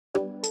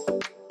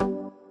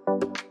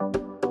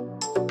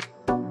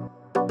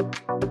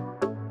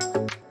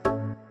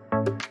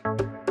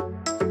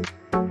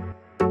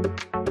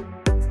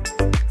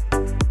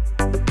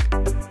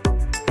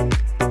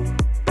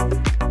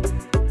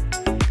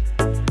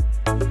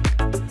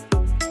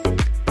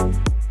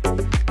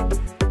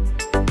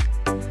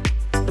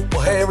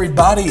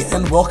everybody,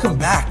 and welcome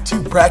back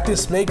to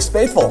Practice Makes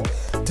Faithful.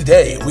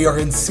 Today, we are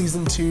in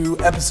Season 2,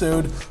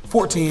 Episode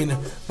 14.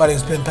 My name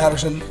is Ben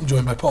Patterson. I'm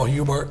joined by Paul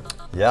Hubert.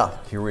 Yeah,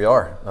 here we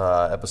are.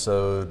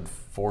 Episode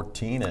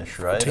 14-ish,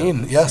 right?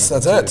 14, yes,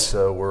 that's two. it.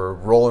 So we're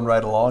rolling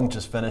right along.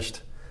 Just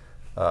finished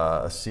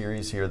a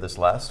series here this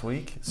last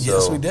week.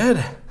 Yes, we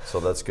did. So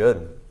that's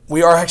good.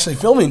 We are actually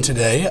filming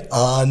today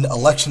on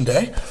Election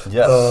Day.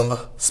 Yes.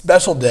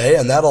 Special day,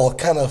 and that'll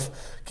kind of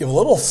give a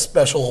little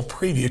special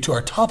preview to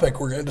our topic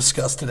we're going to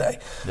discuss today.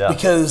 Yeah.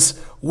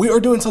 Because we are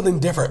doing something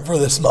different for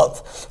this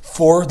month.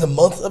 For the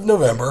month of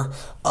November,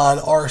 on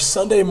our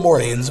Sunday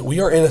mornings, we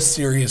are in a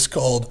series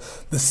called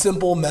The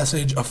Simple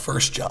Message of 1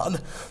 John.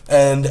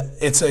 And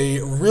it's a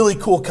really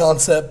cool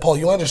concept. Paul,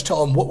 you want to just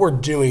tell them what we're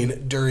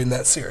doing during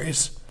that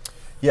series?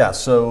 Yeah,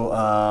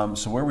 so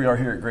where we are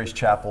here at Grace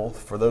Chapel,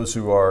 for those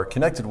who are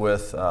connected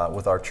with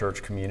our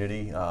church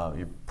community,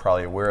 you're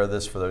probably aware of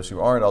this. For those who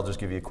aren't, I'll just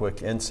give you a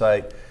quick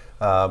insight.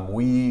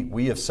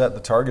 We have set the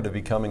target of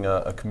becoming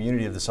a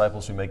community of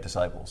disciples who make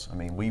disciples. I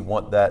mean, we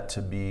want that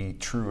to be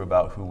true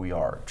about who we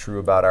are, true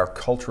about our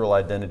cultural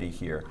identity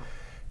here.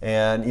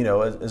 And, you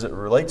know, as it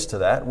relates to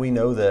that, we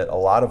know that a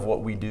lot of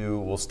what we do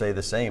will stay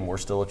the same. We're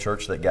still a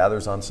church that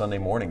gathers on Sunday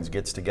mornings,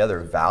 gets together,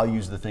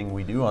 values the thing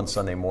we do on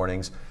Sunday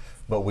mornings,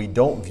 but we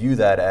don't view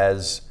that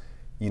as,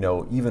 you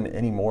know, even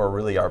anymore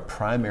really our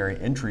primary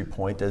entry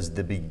point as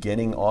the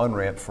beginning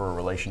on-ramp for a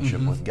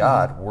relationship with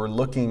God. We're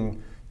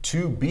looking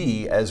to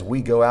be, as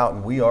we go out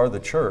and we are the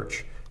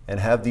church and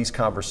have these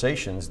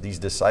conversations,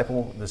 these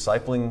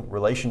discipling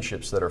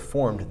relationships that are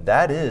formed,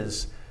 that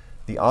is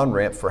the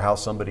on-ramp for how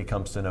somebody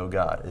comes to know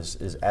God,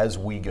 is as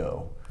we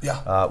go.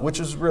 Yeah. Which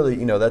is really,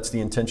 you know, that's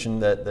the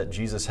intention that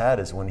Jesus had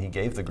is when he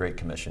gave the Great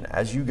Commission.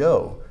 As you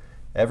go,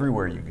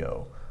 everywhere you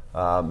go,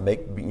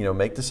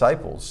 make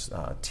disciples,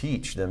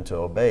 teach them to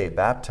obey,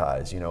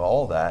 baptize, you know,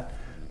 all that.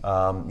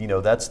 You know,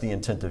 that's the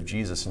intent of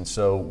Jesus. And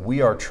so we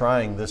are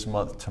trying this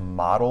month to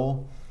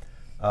model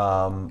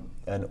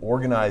an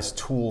organized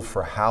tool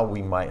for how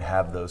we might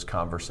have those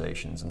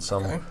conversations. And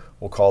some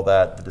will call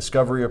that the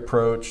discovery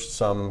approach,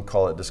 some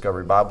call it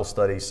discovery Bible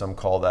study, some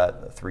call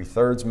that the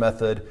 3/3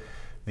 method.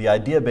 The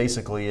idea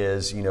basically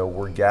is, you know,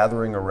 we're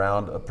gathering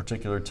around a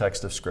particular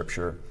text of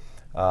Scripture,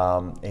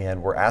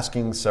 and we're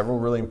asking several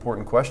really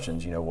important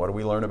questions. You know, what do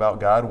we learn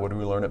about God? What do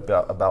we learn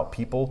about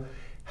people?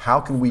 How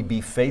can we be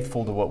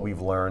faithful to what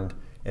we've learned?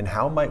 And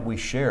how might we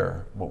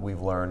share what we've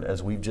learned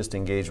as we've just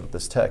engaged with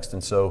this text?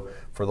 And so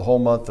for the whole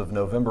month of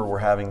November, we're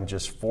having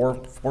just four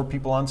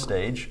people on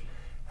stage,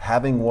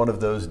 having one of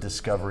those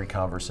discovery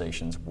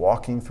conversations,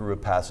 walking through a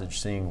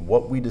passage, seeing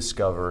what we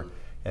discover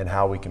and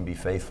how we can be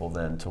faithful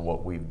then to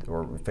what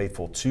or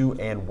faithful to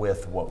and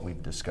with what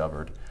we've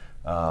discovered,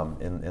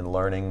 in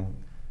learning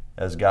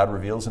as God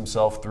reveals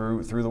himself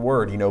through the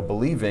word, you know,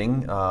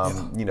 believing,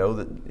 you know,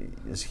 that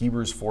as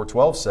Hebrews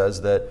 4:12 says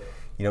that,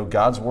 you know,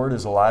 God's word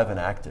is alive and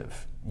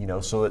active, you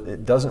know, so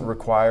it doesn't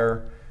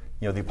require,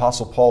 you know, the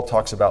Apostle Paul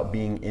talks about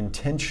being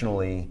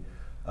intentionally,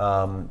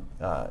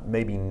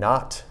 maybe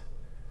not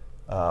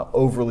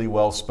overly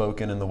well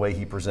spoken in the way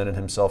he presented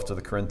himself to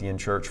the Corinthian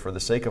church for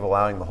the sake of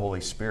allowing the Holy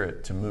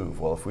Spirit to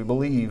move. Well, if we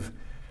believe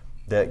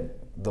that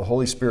the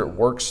Holy Spirit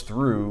works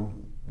through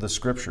the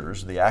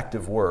Scriptures, the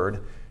active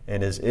word,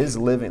 and is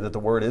living, that the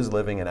word is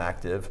living and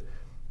active,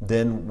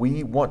 then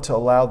we want to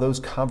allow those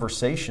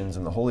conversations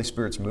and the Holy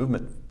Spirit's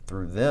movement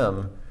through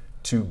them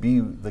to be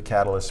the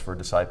catalyst for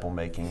disciple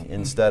making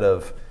instead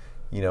of,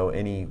 you know,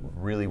 any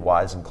really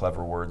wise and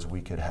clever words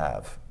we could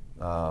have.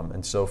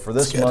 And so for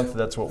this month,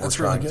 that's what we're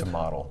trying to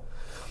model.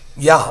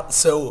 Yeah,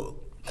 so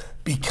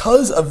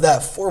because of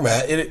that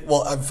format,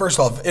 first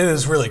off, it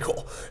is really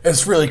cool.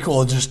 It's really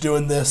cool just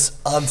doing this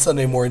on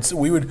Sunday mornings. So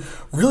we would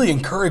really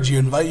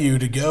invite you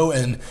to go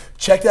and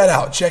check that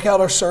out. Check out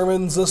our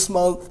sermons this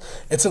month.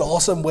 It's an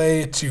awesome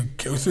way to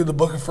go through the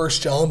book of 1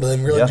 John, but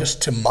then really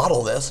just to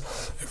model this.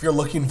 If you're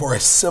looking for a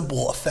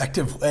simple,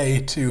 effective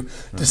way to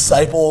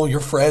disciple your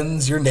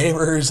friends, your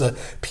neighbors,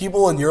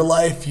 people in your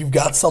life, you've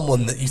got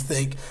someone that you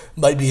think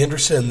might be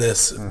interested in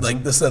this.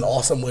 Like, this is an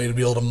awesome way to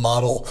be able to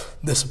model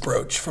this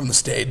approach from the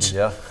stage.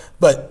 Yeah.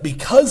 But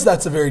because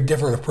that's a very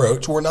different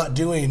approach, we're not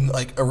doing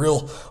like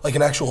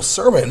an actual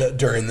sermon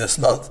during this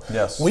month.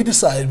 Yes. We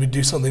decided we'd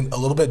do something a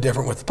little bit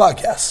different with the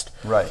podcast.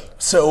 Right.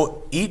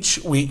 So each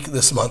week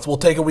this month, we'll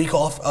take a week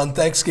off on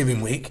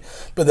Thanksgiving week,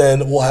 but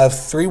then we'll have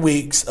 3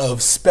 weeks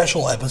of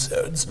special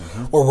episodes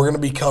where we're going to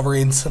be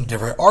covering some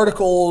different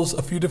articles,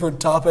 a few different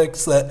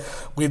topics that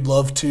we'd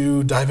love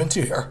to dive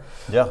into here.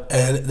 Yeah.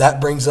 And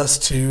that brings us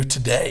to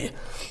today.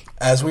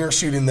 As we are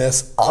shooting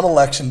this on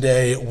Election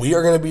Day, we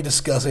are going to be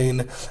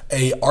discussing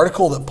an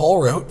article that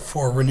Paul wrote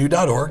for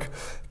renew.org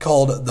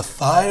called The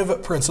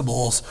 5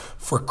 Principles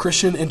for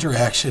Christian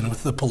Interaction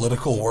with the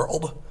Political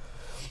World.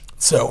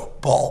 So,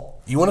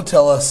 Paul, you want to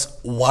tell us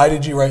why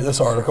did you write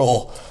this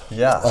article?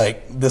 Yeah.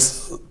 Like,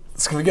 it's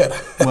going to be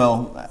good.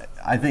 Well,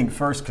 I think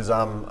first because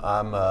I'm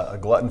a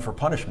glutton for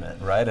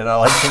punishment, right? And I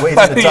like to wade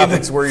into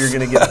topics where you're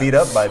going to get beat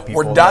up by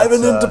people. We're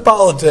diving into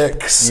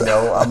politics. You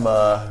know, I'm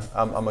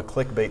a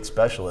clickbait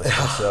specialist,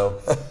 and so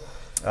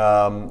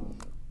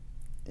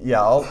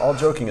Yeah, all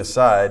joking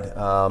aside,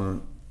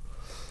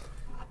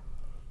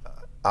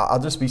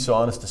 I'll just be so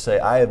honest to say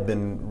I have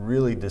been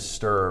really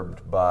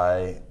disturbed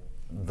by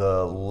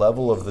the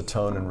level of the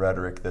tone and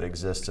rhetoric that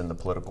exists in the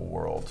political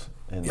world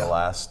in the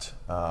last,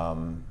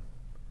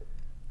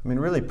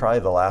 really probably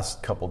the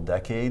last couple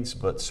decades,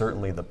 but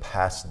certainly the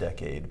past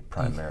decade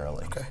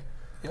primarily. Okay.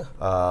 Yeah.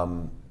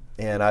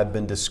 And I've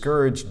been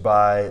discouraged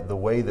by the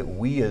way that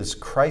we as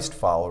Christ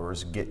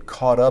followers get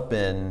caught up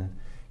in,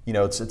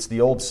 it's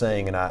the old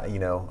saying, and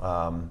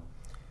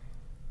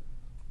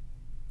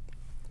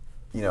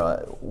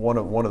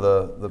one of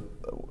the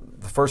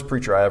first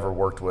preacher I ever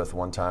worked with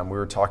one time, we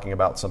were talking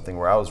about something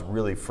where I was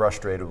really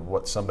frustrated with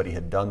what somebody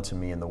had done to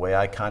me and the way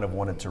I kind of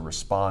wanted to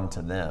respond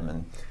to them.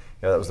 And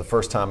that was the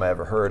first time I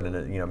ever heard, and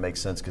it makes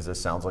sense because this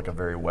sounds like a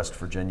very West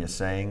Virginia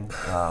saying.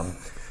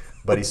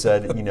 But he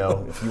said,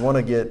 if you want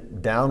to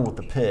get down with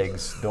the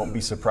pigs, don't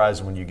be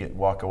surprised when you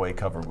walk away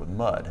covered with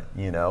mud,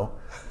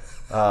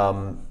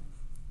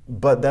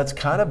 But that's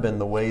kind of been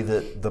the way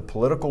that the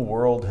political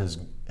world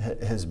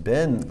has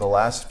been the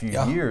last few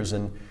years.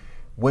 And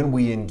when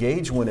we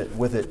engage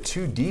with it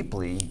too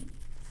deeply,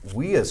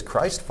 we as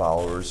Christ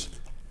followers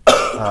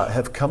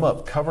have come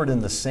up covered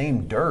in the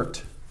same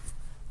dirt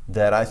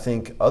that I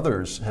think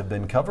others have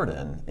been covered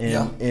in.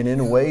 And in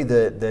a way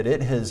that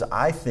it has,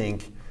 I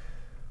think,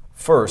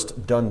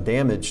 first done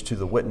damage to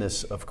the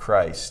witness of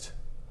Christ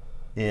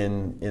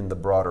in the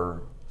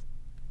broader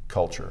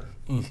culture.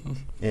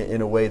 Mm-hmm.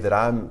 In a way that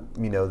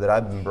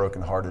I've been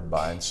brokenhearted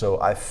by. And so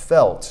I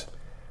felt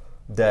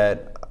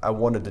that I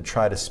wanted to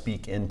try to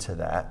speak into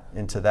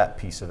that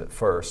piece of it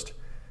first.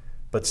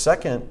 But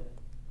second,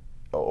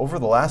 over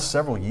the last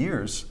several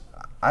years,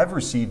 I've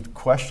received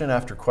question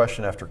after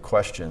question after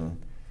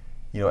question,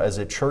 as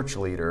a church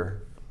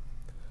leader,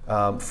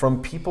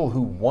 from people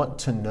who want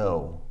to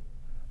know,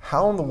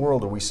 how in the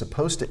world are we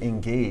supposed to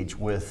engage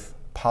with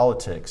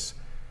politics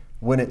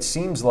when it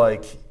seems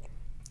like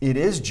it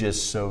is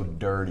just so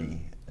dirty,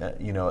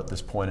 at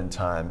this point in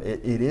time?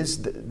 It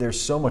is.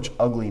 There's so much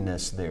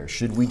ugliness there.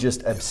 Should we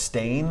just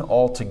abstain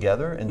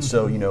altogether? And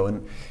so,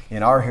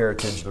 in our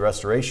heritage, the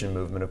Restoration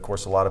Movement, of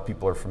course, a lot of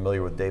people are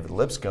familiar with David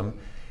Lipscomb,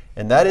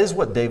 and that is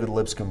what David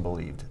Lipscomb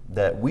believed,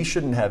 that we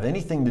shouldn't have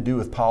anything to do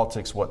with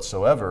politics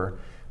whatsoever,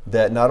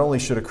 that not only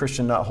should a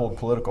Christian not hold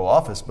political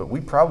office, but we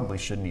probably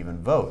shouldn't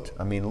even vote.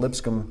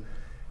 Lipscomb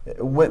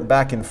went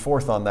back and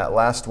forth on that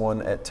last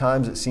one at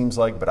times, it seems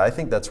like, but I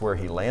think that's where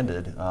he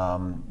landed,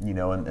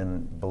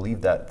 and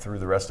believed that through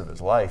the rest of his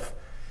life,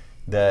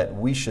 that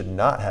we should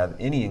not have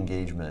any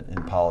engagement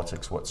in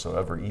politics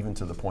whatsoever, even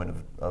to the point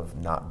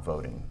of not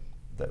voting,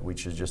 that we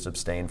should just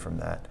abstain from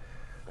that.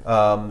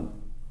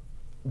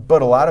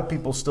 But a lot of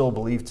people still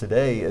believe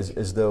today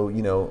as though,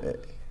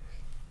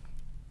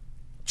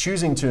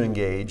 choosing to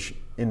engage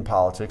in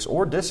politics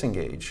or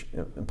disengage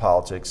in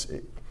politics,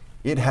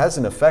 it has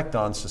an effect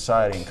on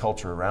society and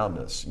culture around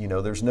us.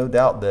 There's no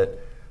doubt that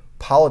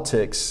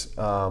politics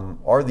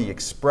are the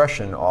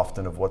expression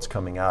often of what's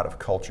coming out of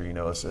culture.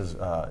 As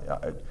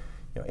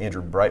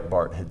Andrew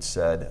Breitbart had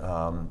said,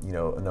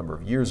 a number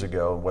of years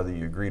ago, whether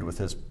you agreed with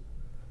his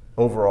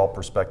overall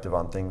perspective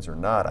on things or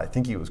not, I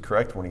think he was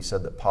correct when he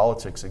said that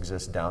politics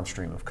exists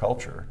downstream of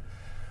culture.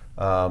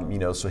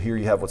 So here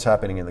you have what's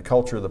happening in the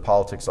culture. The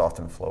politics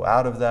often flow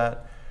out of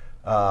that.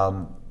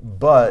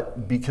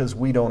 But because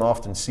we don't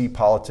often see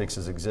politics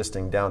as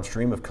existing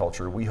downstream of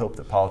culture, we hope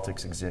that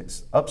politics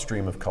exists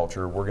upstream of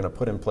culture. We're going to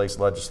put in place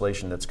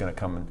legislation that's going to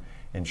come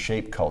and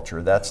shape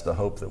culture. That's the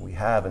hope that we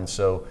have. And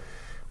so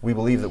we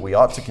believe that we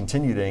ought to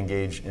continue to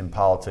engage in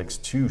politics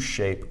to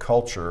shape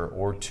culture,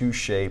 or to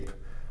shape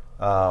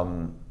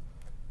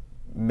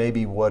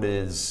maybe what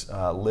is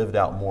lived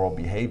out moral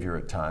behavior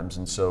at times.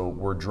 And so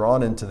we're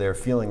drawn into there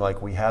feeling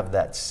like we have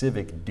that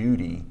civic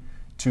duty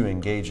to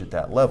engage at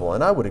that level.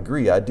 And I would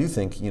agree. I do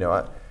think,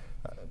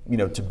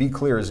 to be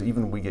clear, as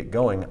even we get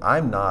going,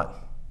 I'm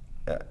not,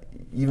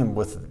 even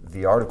with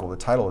the article, the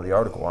title of the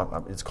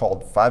article, it's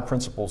called 5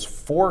 Principles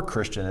for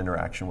Christian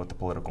Interaction with the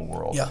Political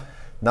World. Yeah.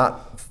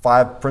 Not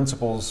 5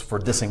 principles for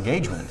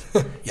disengagement.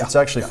 It's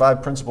actually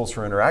 5 principles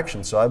for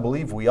interaction. So I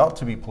believe we ought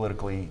to be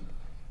politically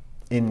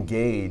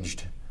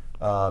engaged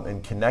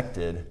and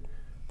connected,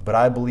 but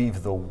I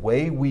believe the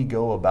way we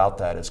go about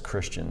that as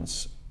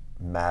Christians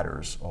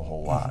matters a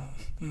whole lot.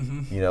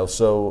 Mm-hmm.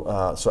 So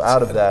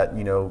out of that,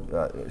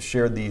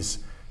 shared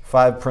these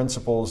 5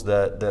 principles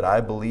that I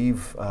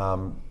believe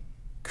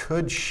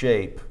could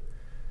shape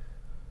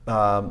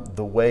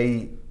the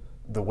way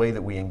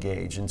that we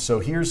engage. And so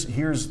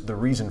here's the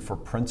reason for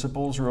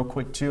principles real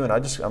quick too. And I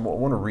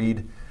want to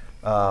read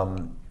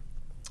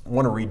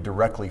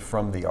directly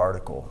from the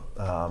article.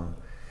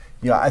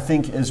 I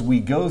think as we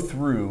go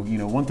through,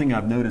 one thing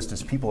I've noticed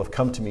is people have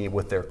come to me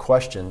with their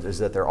questions is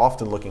that they're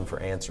often looking for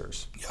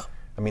answers. Yeah.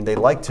 They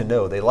like to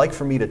know. They like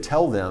for me to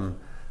tell them,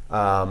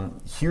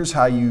 here's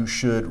how you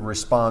should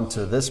respond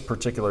to this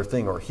particular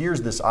thing, or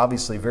here's this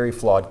obviously very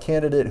flawed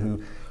candidate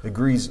who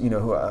agrees,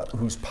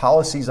 whose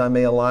policies I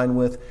may align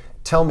with,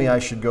 tell me I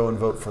should go and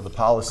vote for the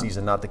policies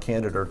and not the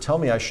candidate, or tell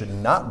me I should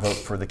not vote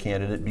for the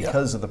candidate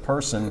because of the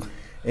person.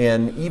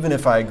 And even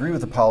if I agree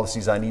with the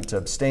policies, I need to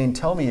abstain.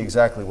 Tell me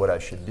exactly what I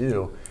should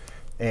do.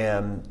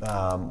 And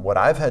what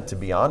I've had to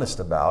be honest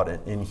about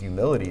in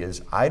humility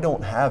is I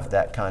don't have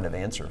that kind of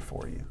answer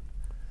for you.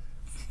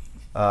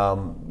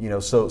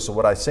 So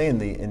what I say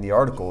in the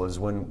article is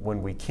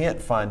when we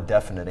can't find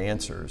definite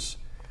answers,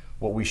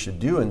 what we should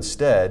do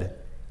instead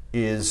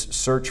is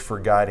search for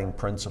guiding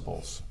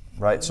principles,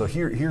 right? So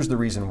here's the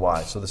reason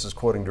why. So this is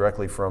quoting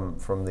directly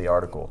from the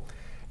article.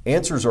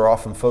 Answers are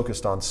often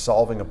focused on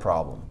solving a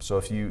problem. So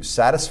if you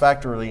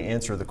satisfactorily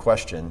answer the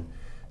question,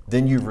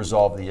 then you've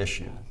resolved the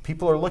issue.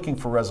 People are looking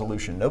for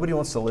resolution. Nobody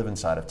wants to live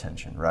inside of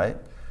tension, right?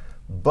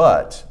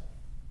 But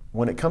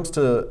when it comes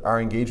to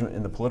our engagement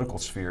in the political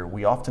sphere,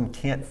 we often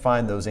can't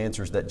find those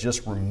answers that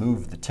just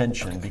remove the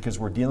tension, because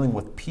we're dealing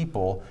with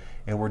people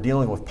and we're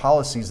dealing with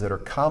policies that are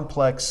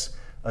complex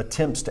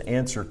attempts to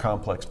answer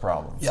complex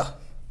problems. Yeah.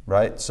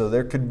 Right? So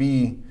there could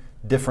be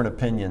different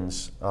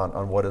opinions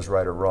on what is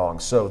right or wrong.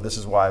 So this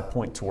is why I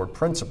point toward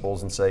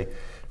principles and say,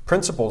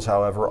 principles,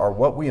 however, are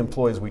what we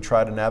employ as we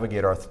try to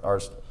navigate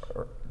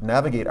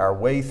our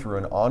way through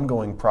an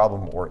ongoing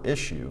problem or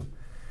issue.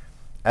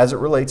 As it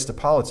relates to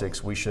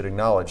politics, we should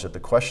acknowledge that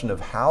the question of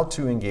how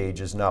to engage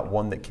is not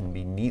one that can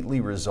be neatly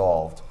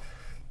resolved,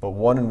 but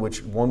one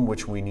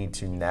which we need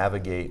to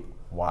navigate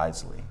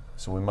wisely.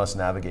 So we must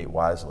navigate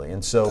wisely.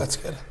 And so that's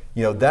good.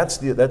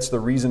 That's the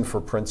reason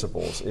for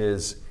principles,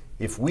 is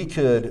if we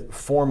could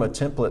form a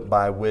template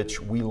by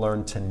which we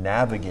learn to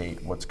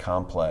navigate what's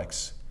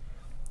complex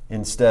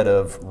instead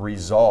of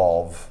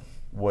resolve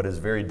what is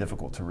very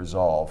difficult to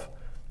resolve,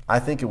 I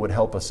think it would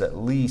help us at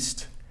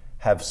least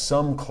have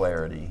some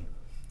clarity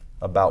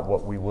about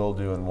what we will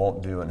do and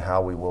won't do and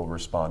how we will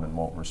respond and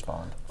won't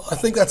respond. I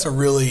think that's a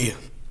really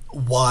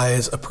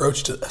wise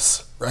approach to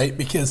this, right?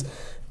 Because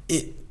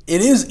it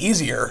is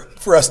easier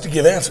for us to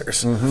give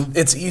answers. Mm-hmm.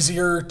 It's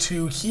easier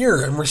to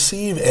hear and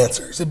receive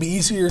answers. It'd be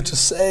easier to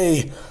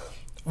say,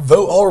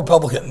 vote all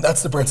Republican,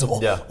 that's the principle.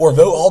 Yeah. Or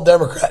vote all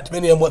Democrat,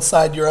 depending on what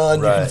side you're on.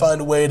 Right. You can find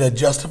a way to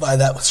justify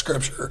that with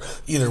scripture,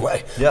 either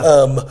way. Yeah.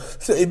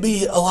 So it'd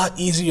be a lot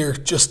easier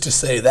just to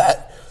say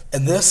that.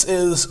 And this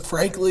is,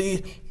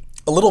 frankly,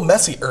 a little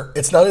messier.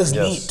 It's not as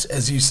neat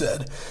as you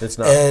said. It's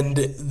not. And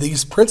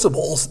these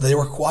principles, they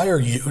require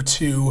you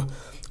to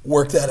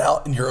work that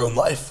out in your own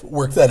life,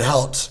 work that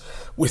out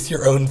with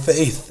your own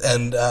faith.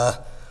 And I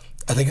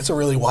think it's a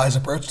really wise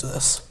approach to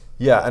this.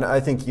 Yeah, and I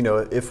think,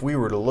 if we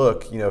were to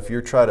look, if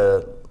you're trying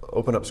to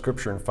open up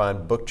scripture and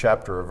find book,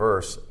 chapter, or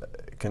verse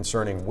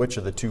concerning which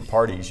of the two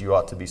parties you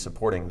ought to be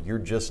supporting, you're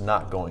just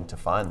not going to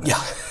find them.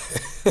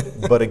 Yeah.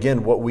 But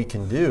again, what we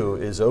can do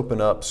is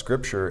open up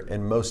scripture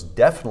and most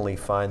definitely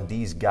find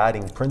these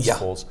guiding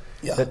principles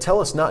that tell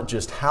us not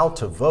just how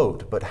to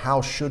vote, but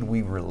how should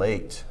we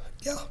relate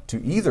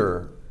to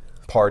either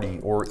party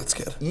or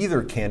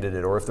either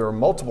candidate, or if there are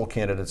multiple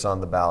candidates on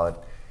the ballot,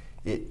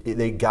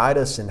 they guide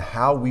us in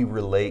how we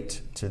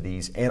relate to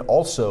these, and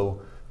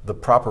also the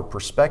proper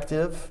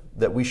perspective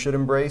that we should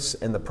embrace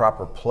and the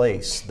proper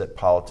place that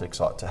politics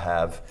ought to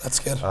have. That's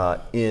good.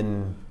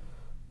 In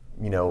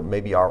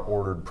maybe our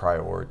ordered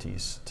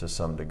priorities to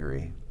some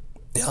degree.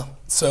 Yeah.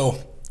 So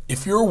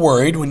if you're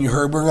worried when you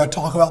heard we're going to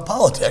talk about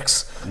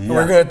politics, and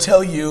we're going to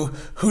tell you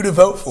who to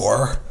vote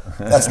for,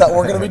 that's not what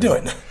we're going to be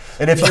doing.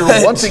 And if you're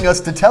wanting us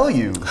to tell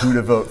you who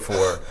to vote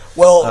for,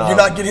 well, you're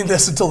not getting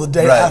this until the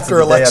day after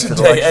election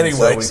day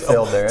anyway.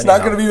 So it's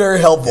not going to be very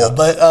helpful.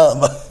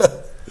 Yeah.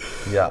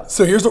 But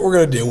So here's what we're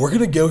going to do. We're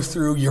going to go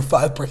through your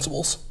 5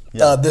 principles.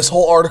 Yeah. This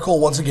whole article,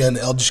 once again,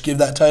 I'll just give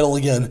that title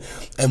again,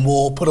 and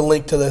we'll put a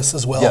link to this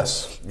as well.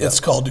 Yes. It's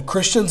called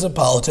Christians and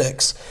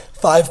Politics,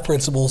 5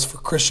 Principles for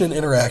Christian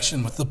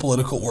Interaction with the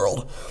Political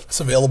World.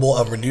 It's available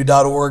on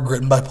renew.org,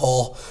 written by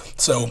Paul.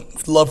 So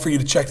we'd love for you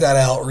to check that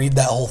out, read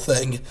that whole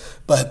thing.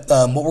 But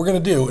what we're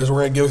going to do is we're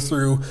going to go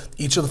through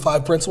each of the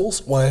 5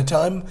 principles one at a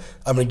time.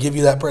 I'm going to give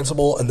you that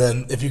principle, and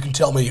then if you can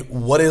tell me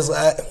what is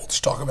that, and we'll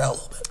just talk about it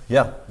a little bit.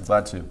 Yeah,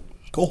 glad to.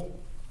 Cool.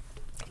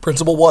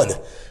 Principle 1.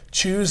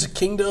 Choose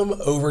kingdom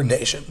over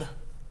nation.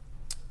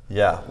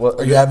 Yeah. Well,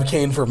 are you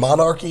advocating for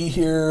monarchy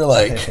here?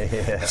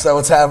 Is that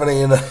what's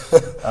happening?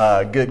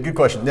 Good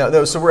question.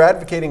 No, so we're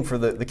advocating for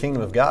the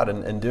kingdom of God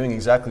and doing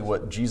exactly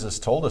what Jesus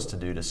told us to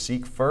do, to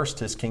seek first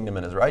his kingdom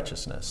and his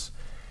righteousness.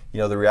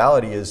 The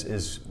reality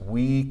is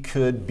we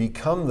could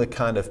become the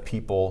kind of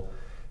people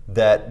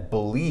that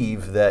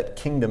believe that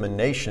kingdom and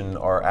nation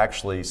are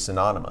actually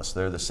synonymous.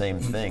 They're the same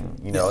thing.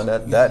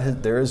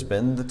 There has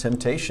been the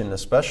temptation,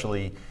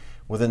 especially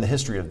within the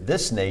history of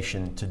this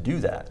nation, to do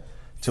that,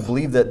 to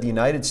believe that the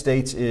United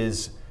States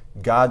is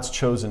God's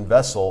chosen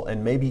vessel,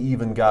 and maybe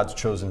even God's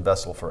chosen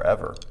vessel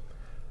forever.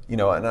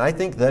 And I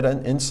think that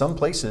in some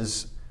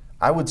places,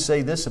 I would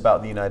say this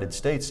about the United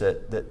States,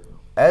 that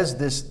as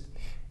this,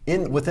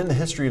 within the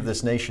history of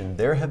this nation,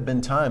 there have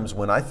been times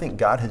when I think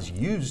God has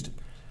used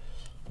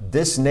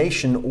this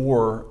nation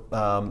or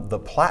the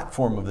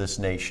platform of this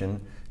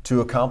nation to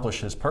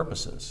accomplish his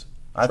purposes.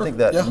 I think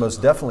that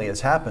most definitely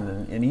has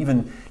happened. And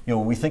even,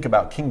 when we think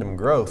about kingdom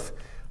growth,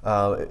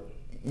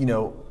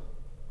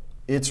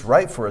 it's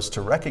right for us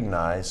to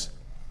recognize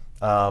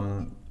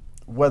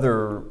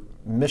whether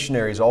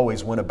missionaries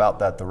always went about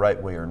that the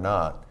right way or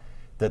not,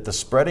 that the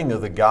spreading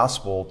of the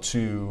gospel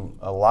to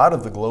a lot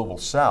of the global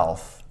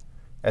south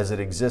as it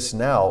exists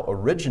now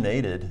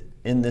originated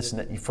from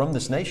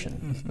this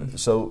nation. Mm-hmm.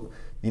 So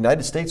the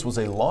United States was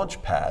a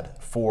launch pad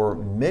for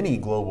many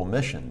global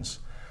missions.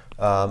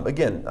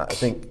 Again, I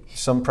think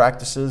some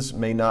practices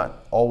may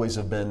not always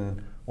have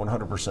been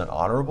 100%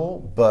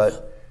 honorable,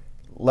 but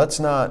let's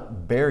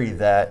not bury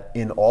that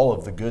in all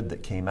of the good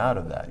that came out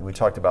of that. And we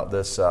talked about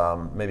this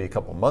maybe a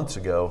couple months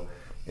ago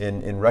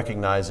in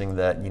recognizing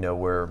that,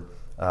 where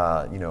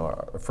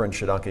our friend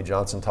Shadanke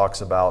Johnson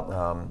talks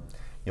about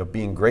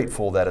being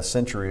grateful that a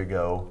century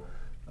ago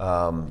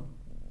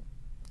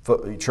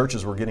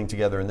churches were getting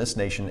together in this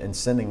nation and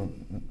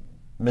sending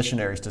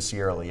missionaries to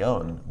Sierra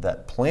Leone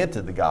that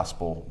planted the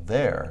gospel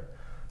there.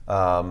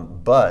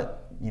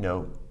 But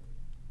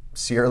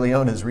Sierra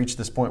Leone has reached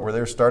this point where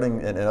they're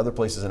starting, and other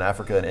places in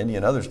Africa and India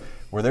and others,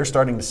 where they're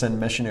starting to send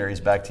missionaries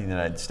back to the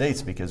United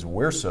States because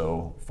we're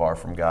so far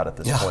from God at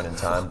this point in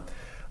time.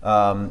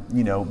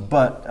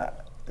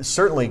 But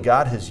certainly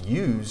God has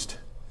used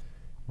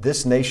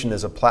this nation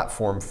as a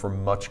platform for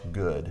much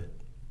good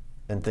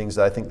and things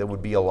that I think that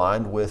would be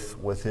aligned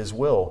with His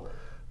will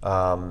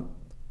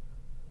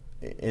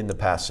in the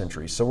past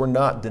century. So we're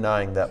not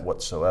denying that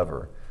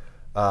whatsoever.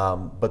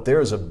 But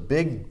there is a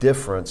big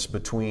difference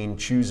between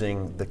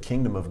choosing the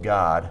kingdom of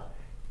God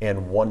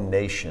and one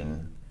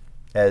nation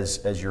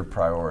as your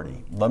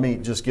priority. Let me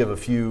just give a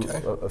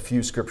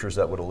few scriptures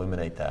that would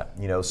illuminate that.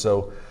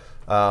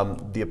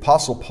 The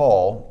Apostle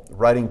Paul,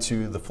 writing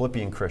to the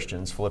Philippian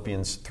Christians,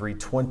 Philippians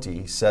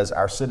 3:20, says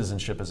our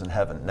citizenship is in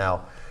heaven.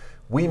 Now,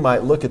 we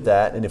might look at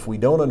that, and if we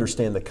don't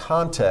understand the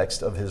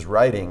context of his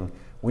writing,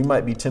 we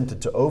might be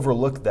tempted to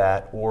overlook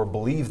that or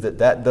believe that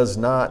that does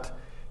not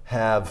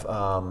have,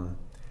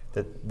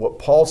 that what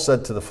Paul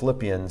said to the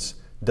Philippians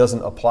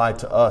doesn't apply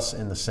to us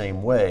in the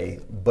same way,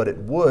 but it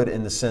would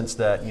in the sense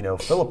that,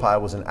 Philippi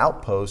was an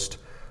outpost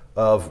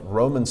of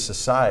Roman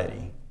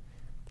society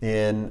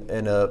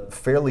in a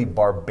fairly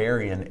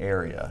barbarian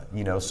area.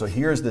 So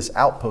here's this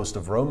outpost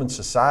of Roman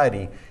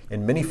society,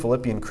 and many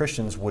Philippian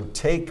Christians would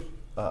take,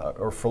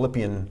 or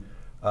Philippian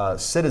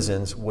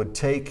citizens would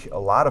take a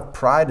lot of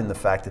pride in the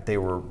fact that they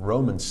were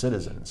Roman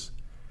citizens.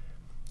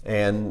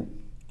 And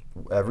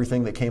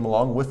everything that came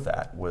along with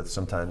that, with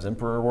sometimes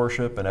emperor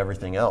worship and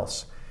everything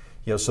else.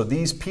 So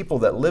these people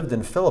that lived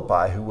in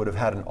Philippi, who would have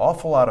had an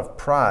awful lot of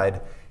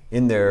pride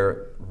in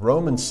their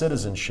Roman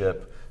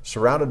citizenship,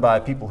 surrounded by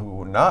people who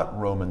were not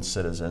Roman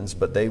citizens,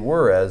 but they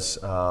were as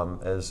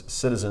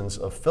citizens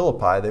of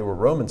Philippi, they were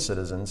Roman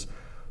citizens.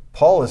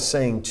 Paul is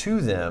saying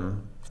to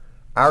them,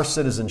 our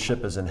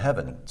citizenship is in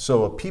heaven.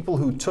 So a people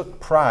who took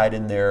pride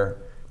in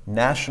their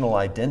national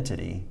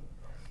identity,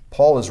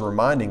 Paul is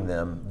reminding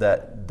them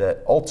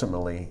that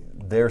ultimately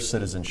their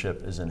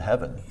citizenship is in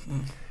heaven.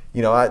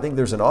 I think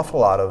there's an awful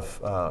lot of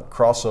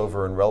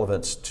crossover and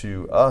relevance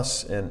to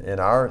us in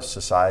our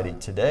society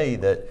today,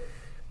 that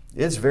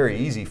it's very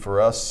easy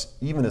for us,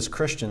 even as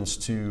Christians,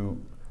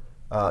 to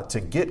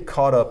get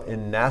caught up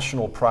in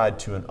national pride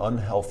to an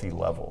unhealthy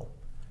level.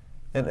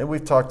 And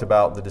we've talked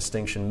about the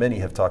distinction, many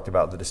have talked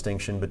about the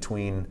distinction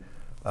between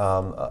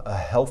a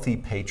healthy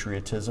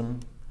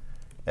patriotism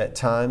at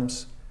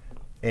times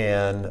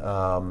and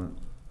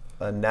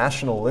a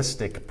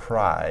nationalistic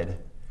pride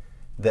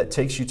that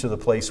takes you to the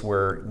place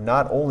where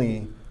not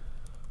only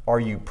are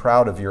you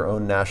proud of your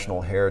own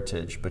national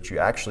heritage, but you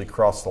actually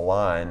cross the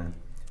line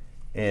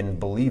in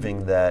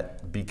believing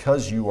that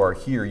because you are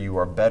here, you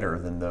are better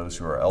than those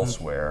who are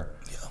elsewhere.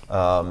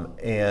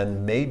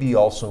 And maybe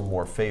also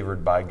more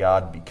favored by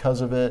God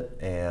because of it.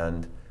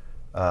 And,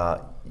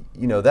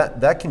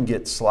 that can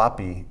get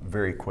sloppy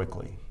very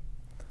quickly.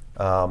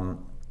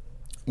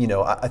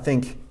 I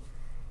think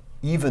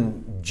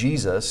even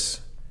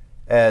Jesus,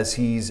 as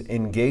he's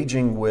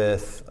engaging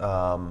with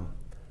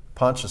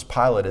Pontius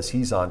Pilate as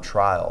he's on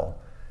trial,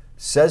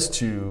 says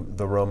to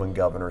the Roman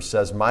governor,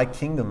 my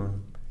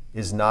kingdom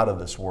is not of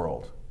this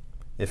world.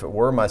 If it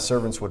were, my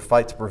servants would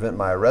fight to prevent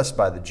my arrest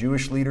by the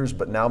Jewish leaders,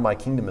 but now my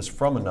kingdom is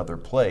from another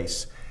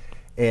place.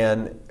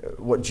 And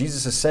what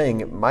Jesus is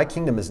saying, my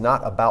kingdom is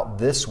not about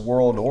this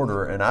world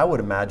order, and I would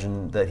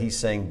imagine that he's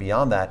saying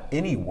beyond that,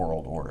 any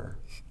world order.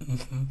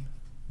 Mm-hmm.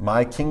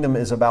 My kingdom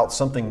is about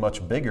something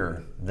much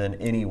bigger than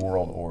any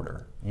world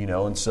order,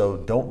 and so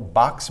don't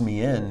box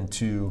me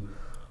into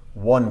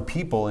one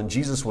people. And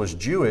Jesus was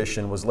Jewish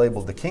and was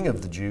labeled the King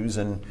of the Jews,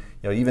 and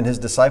even his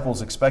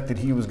disciples expected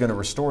he was going to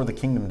restore the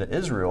kingdom to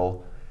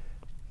Israel.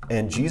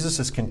 And Jesus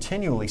is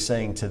continually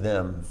saying to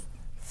them,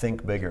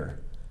 think bigger,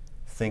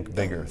 think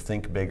bigger,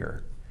 think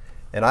bigger.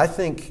 And I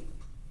think,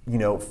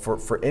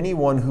 for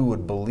anyone who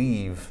would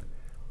believe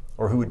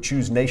or who would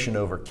choose nation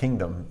over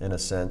kingdom, in a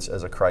sense,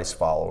 as a Christ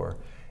follower,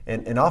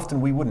 and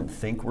often we wouldn't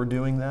think we're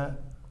doing that.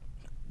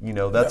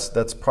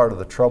 That's part of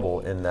the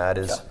trouble in that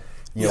is,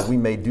 we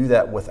may do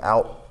that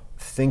without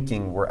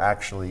thinking we're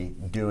actually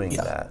doing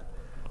that.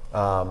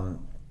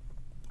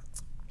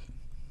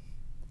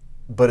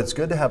 But it's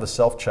good to have a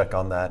self-check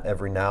on that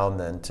every now and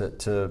then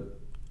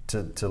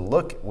to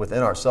look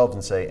within ourselves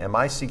and say, am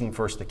I seeking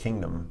first the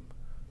kingdom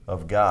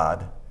of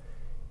God?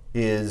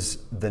 Is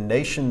the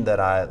nation that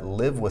I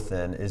live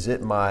within, is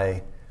it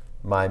my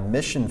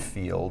mission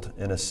field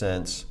in a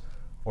sense?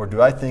 Or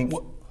do I think...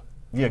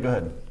 Yeah, go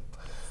ahead.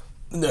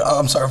 No,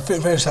 I'm sorry,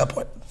 finish that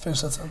point.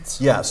 Finish that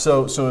sentence. Yeah,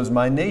 so is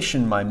my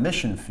nation my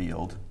mission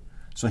field?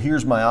 So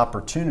here's my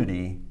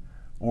opportunity,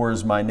 or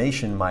is my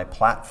nation my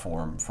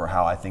platform for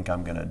how I think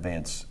I'm going to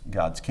advance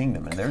God's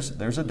kingdom? And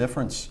there's a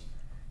difference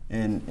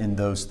in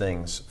those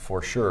things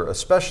for sure,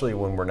 especially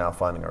when we're now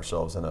finding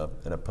ourselves in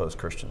a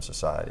post-Christian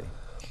society.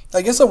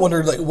 I guess I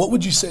wondered, like, what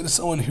would you say to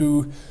someone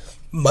who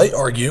might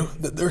argue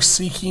that they're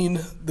seeking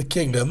the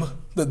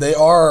kingdom, that they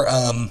are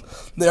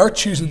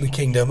choosing the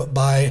kingdom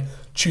by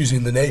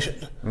choosing the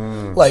nation,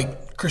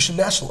 like Christian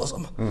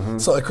nationalism.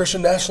 So like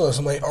Christian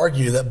nationalism might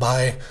argue that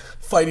by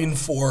fighting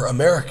for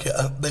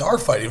America, they are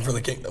fighting for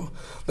the kingdom.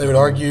 They would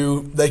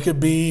argue they could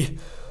be,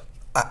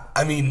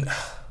 I mean,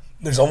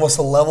 there's almost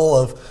a level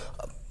of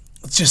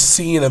just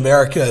seeing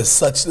America as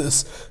such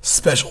this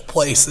special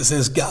place. This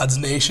is God's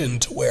nation,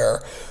 to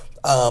where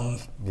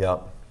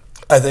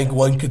I think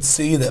one could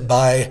see that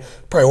by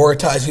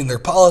prioritizing their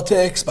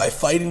politics, by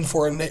fighting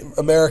for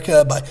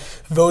America, by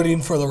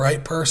voting for the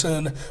right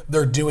person,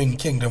 they're doing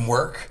kingdom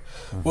work.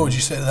 What would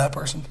you say to that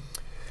person?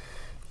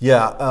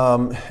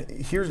 Yeah,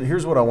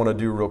 here's what I want to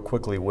do real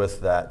quickly with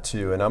that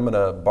too, and I'm going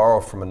to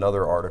borrow from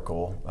another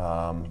article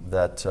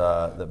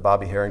that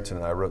Bobby Harrington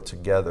and I wrote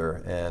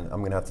together, and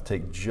I'm going to have to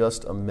take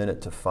just a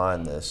minute to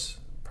find this.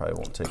 Probably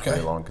won't take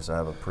very long because I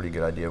have a pretty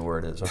good idea where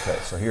it is. Okay,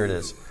 so here it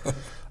is.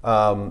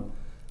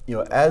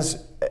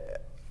 As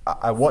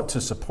I want to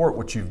support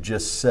what you've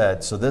just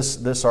said, so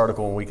this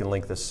article, and we can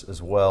link this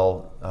as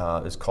well,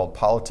 is called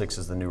 "Politics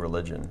is the New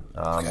Religion,"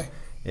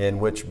 in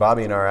which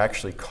Bobby and I are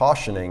actually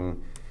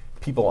cautioning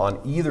people on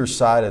either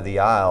side of the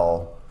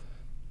aisle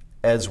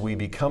as we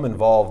become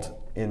involved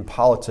in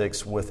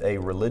politics with a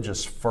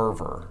religious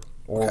fervor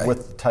or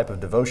with the type of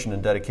devotion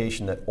and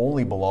dedication that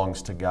only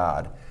belongs to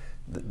God.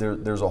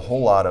 There's a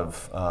whole lot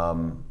of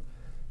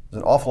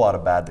there's an awful lot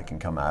of bad that can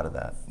come out of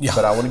that.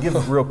 But I want to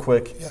give real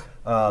quick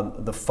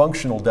the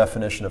functional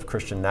definition of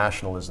Christian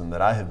nationalism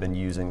that I have been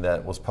using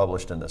that was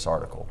published in this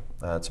article.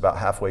 It's about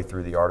halfway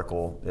through the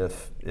article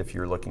if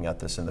you're looking at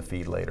this in the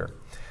feed later.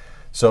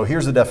 So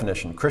here's the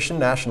definition. Christian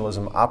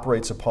nationalism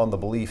operates upon the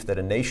belief that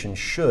a nation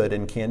should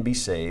and can be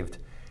saved,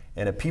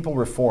 and a people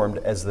reformed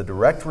as the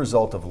direct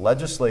result of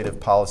legislative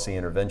policy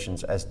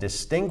interventions as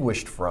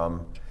distinguished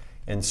from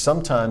and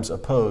sometimes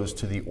opposed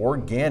to the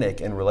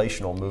organic and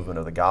relational movement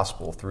of the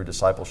gospel through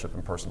discipleship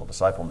and personal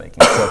disciple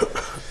making.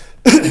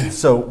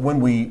 So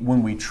when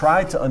we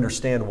try to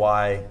understand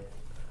why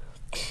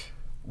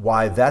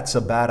that's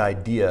a bad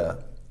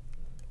idea,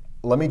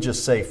 let me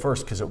just say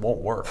first, because it won't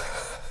work.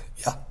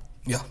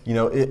 Yeah. You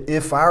know,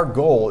 if our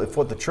goal, if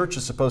what the church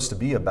is supposed to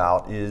be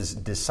about is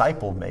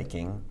disciple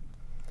making,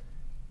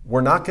 we're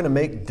not going to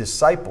make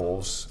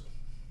disciples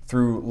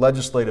through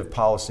legislative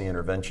policy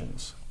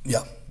interventions.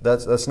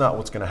 That's not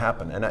what's going to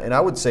happen. And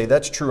I would say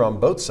that's true on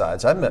both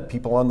sides. I've met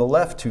people on the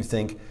left who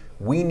think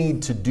we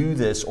need to do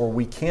this or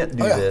we can't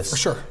do this for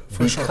sure.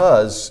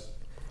 because,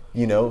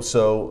 you know,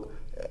 so,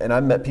 and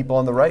I've met people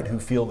on the right who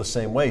feel the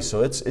same way.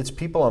 So it's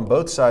people on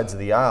both sides of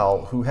the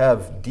aisle who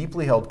have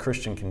deeply held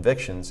Christian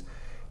convictions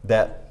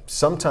that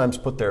sometimes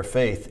put their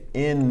faith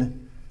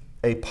in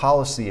a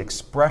policy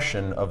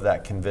expression of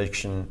that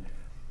conviction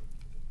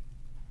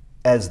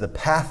as the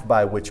path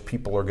by which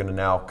people are going to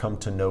now come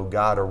to know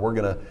God, or we're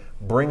going to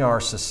bring our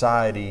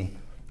society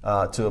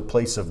to a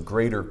place of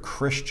greater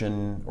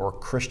Christian or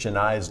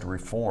Christianized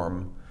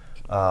reform,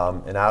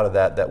 and out of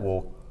that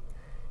will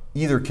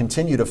either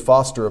continue to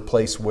foster a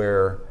place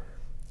where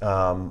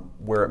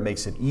it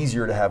makes it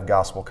easier to have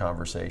gospel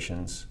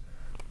conversations,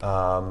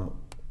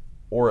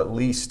 or at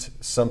least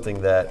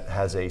something that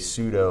has a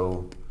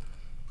pseudo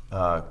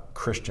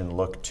Christian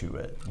look to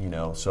it, you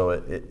know, so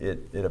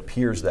it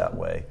appears that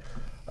way.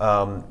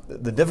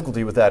 The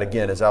difficulty with that,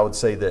 again, is I would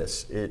say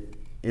this,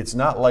 it's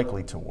not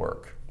likely to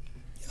work.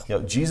 You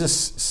know, Jesus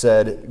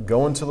said,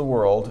 go into the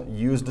world,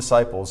 you as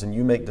disciples, and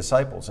you make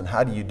disciples. And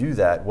how do you do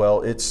that?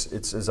 Well, it's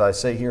as I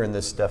say here in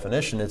this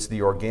definition, it's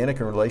the organic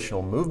and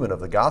relational movement of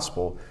the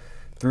gospel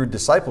through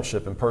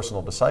discipleship and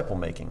personal disciple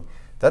making.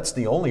 That's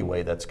the only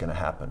way that's going to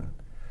happen.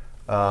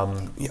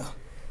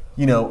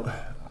 You know,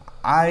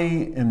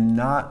 I am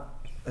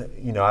not,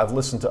 you know, I've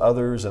listened to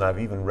others and I've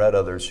even read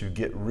others who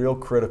get real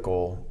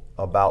critical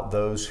about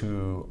those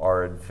who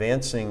are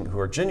advancing, who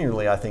are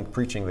genuinely, I think,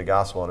 preaching the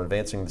gospel and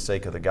advancing the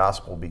sake of the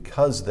gospel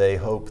because they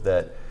hope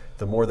that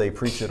the more they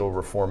preach, it'll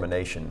reform a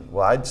nation.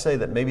 Well, I'd say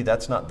that maybe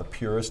that's not the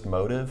purest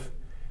motive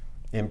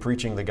in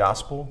preaching the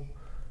gospel,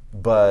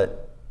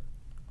 but,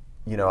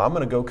 you know, I'm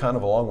going to go kind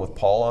of along with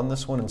Paul on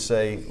this one and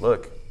say,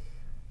 look,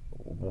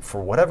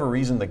 for whatever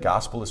reason the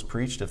gospel is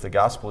preached, if the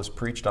gospel is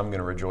preached, I'm going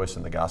to rejoice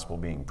in the gospel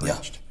being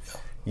preached.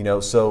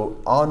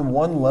 So on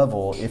one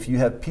level, if you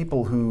have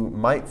people who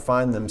might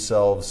find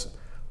themselves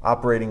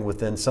operating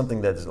within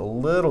something that is a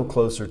little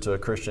closer to a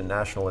Christian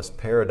nationalist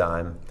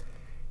paradigm,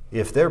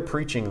 if they're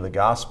preaching the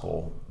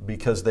gospel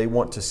because they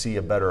want to see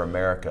a better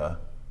America,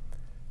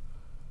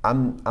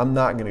 I'm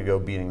not going to go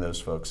beating those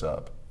folks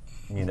up.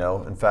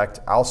 In fact,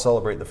 I'll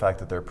celebrate the fact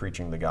that they're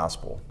preaching the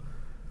gospel.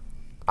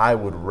 I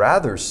would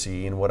rather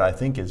see, and what I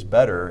think is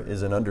better,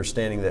 is an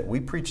understanding that we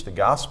preach the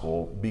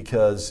gospel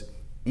because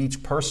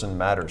each person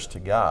matters to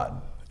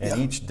God, and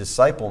each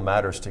disciple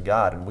matters to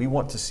God, and we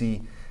want to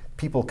see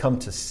people come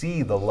to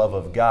see the love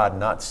of God,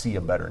 not see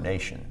a better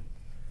nation.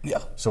 Yeah.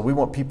 So we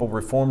want people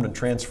reformed and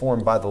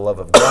transformed by the love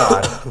of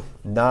God,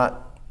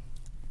 not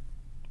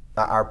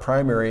our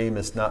primary aim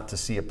is not to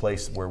see a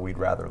place where we'd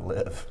rather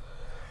live.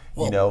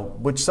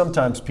 Which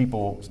sometimes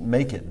people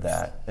make it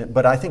that.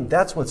 But I think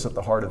that's what's at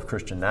the heart of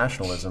Christian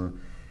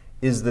nationalism,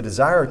 is the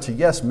desire to,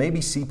 yes,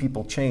 maybe see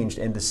people changed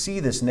and to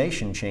see this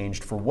nation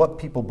changed for what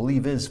people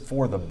believe is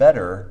for the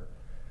better.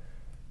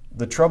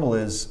 The trouble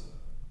is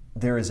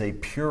there is a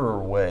purer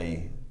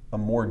way, a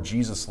more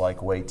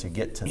Jesus-like way to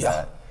get to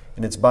that.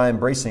 And it's by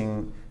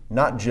embracing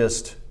not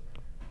just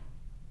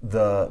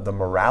the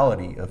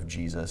morality of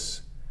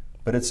Jesus,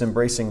 but it's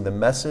embracing the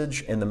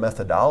message and the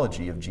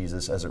methodology of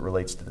Jesus as it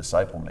relates to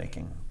disciple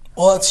making.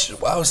 Well, that's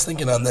what I was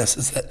thinking on this,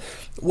 is that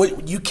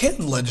you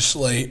can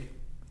legislate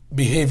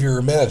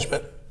behavior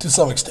management to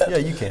some extent. Yeah,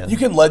 you can. You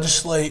can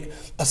legislate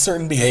a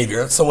certain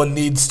behavior that someone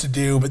needs to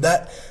do, but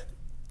that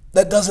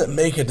doesn't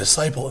make a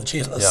disciple of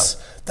Jesus.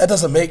 Yeah. That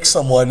doesn't make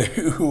someone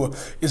who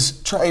is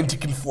trying to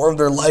conform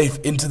their life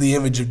into the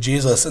image of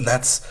Jesus, and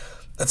that's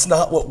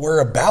not what we're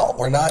about.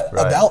 We're not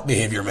about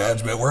behavior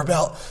management. We're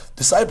about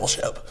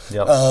discipleship.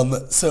 Yep.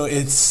 So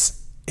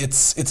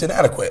it's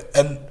inadequate,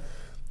 and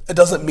it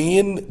doesn't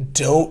mean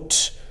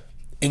don't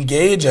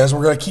engage as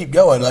we're going to keep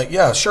going. Like,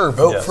 yeah, sure,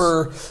 vote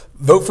for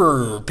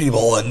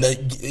people and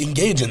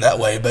engage in that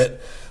way,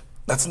 but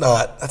that's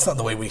not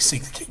the way we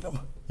seek the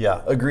kingdom.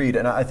 Yeah, agreed.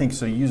 And I think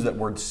so. You use that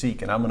word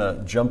seek, and I'm going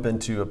to jump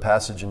into a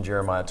passage in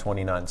Jeremiah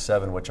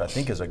 29:7, which I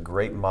think is a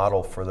great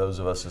model for those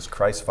of us as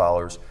Christ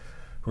followers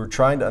who are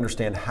trying to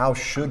understand how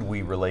should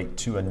we relate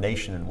to a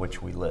nation in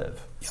which we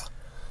live.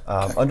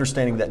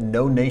 Understanding that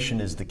no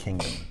nation is the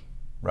kingdom,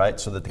 right?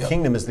 So that the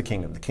kingdom is the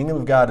kingdom. The kingdom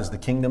of God is the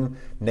kingdom.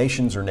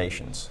 Nations are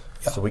nations.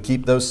 So we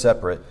keep those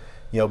separate.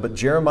 But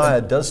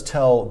Jeremiah does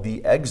tell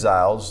the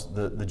exiles,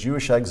 the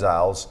Jewish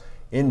exiles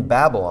in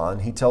Babylon,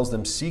 he tells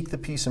them, seek the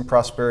peace and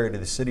prosperity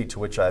of the city to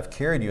which I have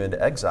carried you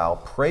into exile.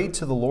 Pray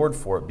to the Lord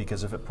for it,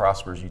 because if it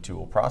prospers, you too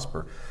will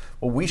prosper.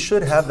 Well, we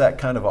should have that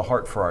kind of a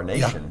heart for our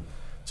nation,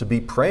 to be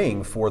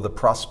praying for the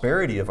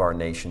prosperity of our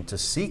nation, to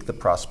seek the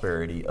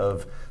prosperity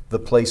of the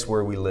place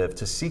where we live,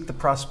 to seek the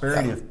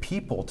prosperity of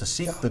people, to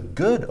seek the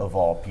good of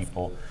all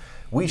people.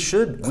 We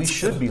should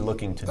be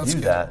looking to do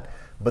that,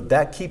 but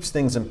that keeps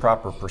things in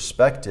proper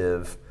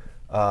perspective.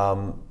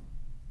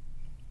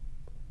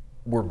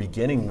 We're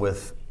beginning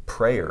with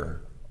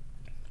prayer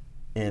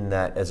in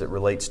that, as it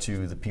relates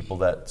to the people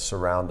that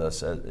surround us,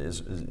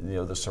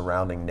 the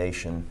surrounding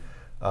nation,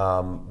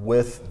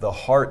 with the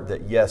heart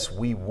that, yes,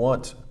 we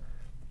want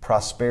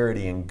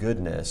prosperity and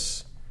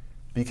goodness,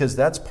 because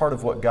that's part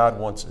of what God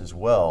wants as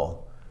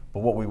well. But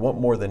what we want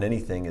more than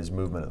anything is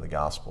movement of the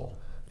gospel.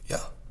 Yeah.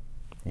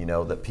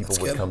 That people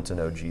would come to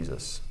know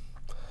Jesus.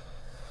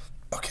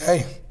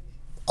 Okay.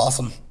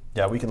 Awesome.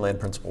 Yeah, we can land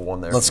principle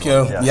 1 there. Let's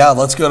go. Yeah,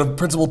 let's go to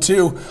principle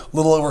 2. A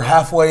little over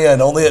halfway in,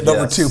 only at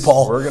number 2,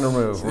 Paul. We're going to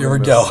move. Here we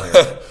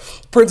go.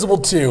 Principle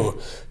 2,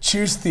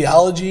 choose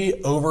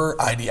theology over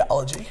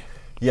ideology.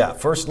 Yeah,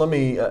 first let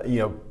me,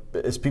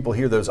 as people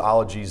hear those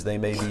ologies, they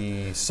may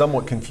be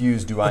somewhat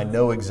confused. Do I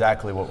know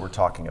exactly what we're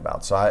talking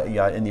about? So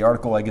in the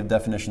article I give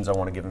definitions. I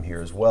want to give them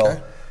here as well.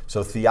 Okay.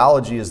 So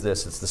theology is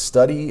this. It's the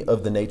study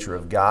of the nature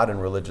of God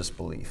and religious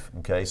belief.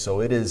 Okay, so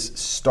it is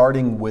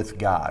starting with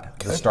God.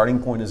 Okay. The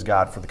starting point is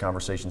God for the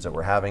conversations that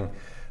we're having.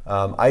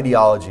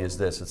 Ideology is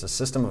this. It's a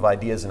system of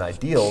ideas and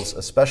ideals,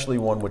 especially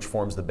one which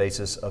forms the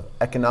basis of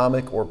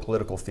economic or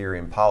political theory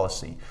and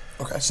policy.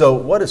 Okay. So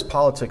what is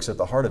politics at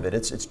the heart of it?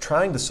 It's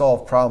trying to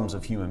solve problems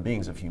of human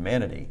beings, of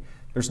humanity.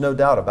 There's no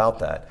doubt about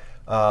that.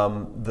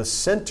 The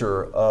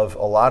center of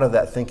a lot of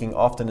that thinking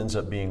often ends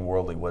up being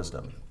worldly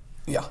wisdom.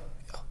 Yeah.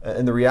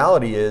 And the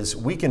reality is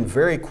we can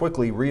very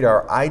quickly read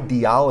our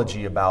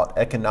ideology about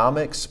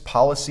economics,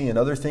 policy, and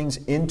other things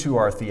into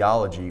our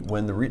theology,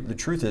 when the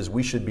truth is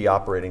we should be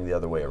operating the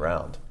other way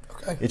around.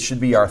 Okay. It should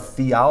be our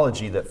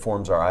theology that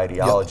forms our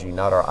ideology,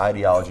 not our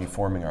ideology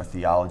forming our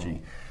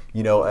theology.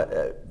 If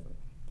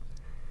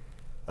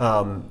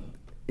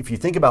you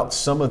think about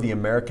some of the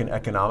American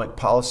economic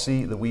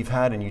policy that we've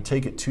had and you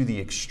take it to the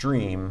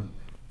extreme,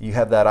 you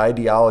have that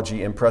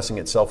ideology impressing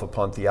itself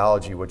upon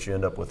theology, what you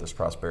end up with is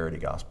prosperity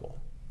gospel,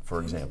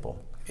 for example.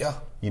 Yeah.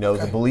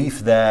 The belief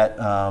that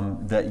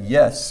that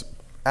yes,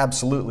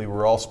 absolutely,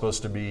 we're all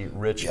supposed to be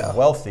rich and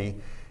wealthy,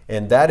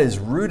 and that is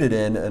rooted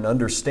in an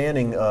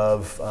understanding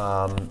of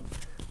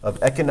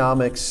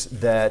economics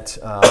that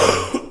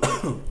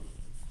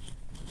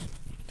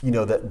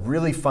that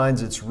really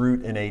finds its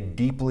root in a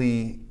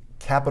deeply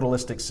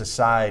capitalistic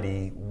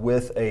society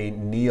with a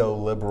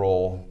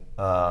neoliberal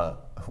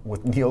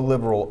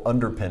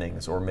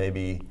underpinnings, or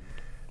maybe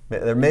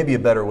there may be a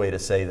better way to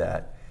say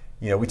that.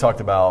 We talked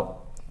about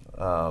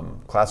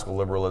classical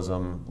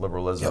liberalism. Yep.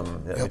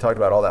 We talked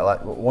about all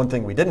that. One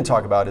thing we didn't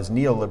talk about is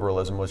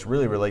neoliberalism, which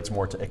really relates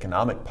more to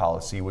economic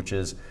policy, which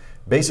is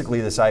basically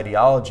this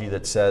ideology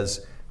that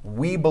says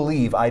we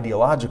believe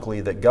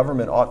ideologically that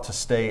government ought to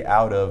stay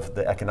out of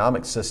the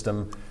economic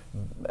system.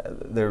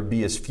 There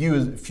be as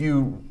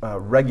few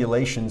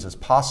regulations as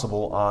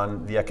possible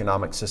on the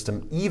economic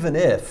system, even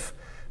if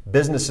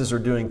businesses are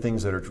doing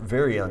things that are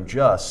very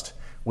unjust.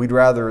 We'd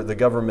rather the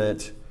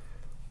government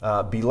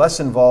be less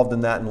involved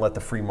in that and let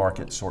the free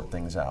market sort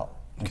things out.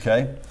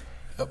 Okay?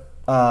 Yep.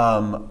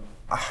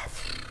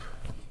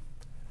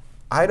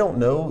 I don't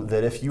know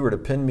that if you were to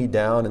pin me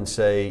down and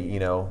say,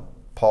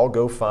 Paul,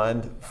 go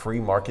find free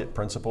market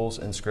principles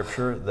in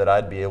Scripture, that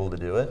I'd be able to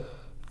do it.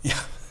 Yeah.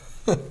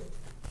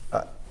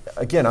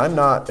 Again, I'm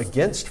not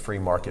against free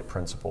market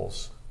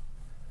principles,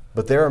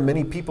 but there are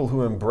many people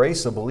who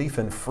embrace a belief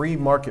in free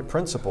market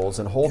principles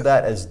and hold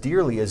that as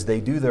dearly as they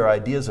do their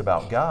ideas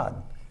about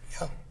God.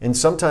 Yeah. And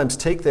sometimes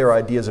take their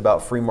ideas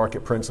about free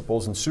market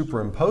principles and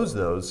superimpose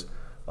those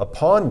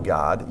upon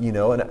God,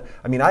 and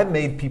I mean, I've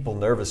made people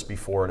nervous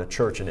before in a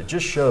church, and it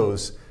just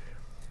shows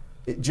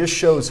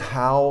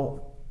how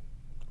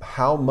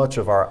much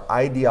of our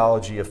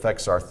ideology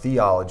affects our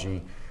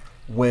theology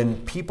when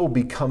people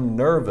become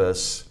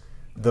nervous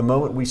the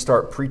moment we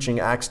start preaching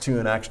Acts 2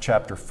 and Acts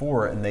chapter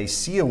 4, and they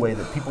see a way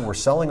that people were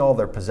selling all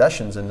their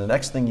possessions, and the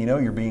next thing you know,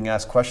 you're being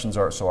asked questions,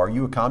 so are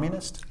you a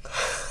communist?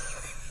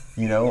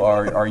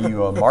 Are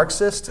you a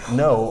Marxist?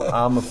 No,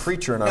 I'm a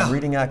preacher, and I'm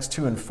reading Acts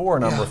 2 and 4,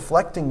 and I'm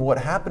reflecting what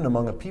happened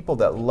among a people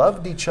that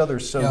loved each other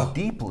so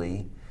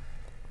deeply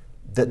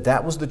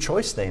that was the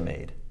choice they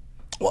made.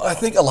 Well, I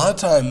think a lot of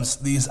times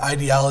these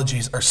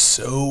ideologies are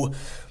so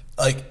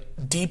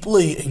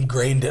deeply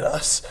ingrained in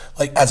us,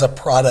 as a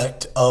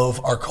product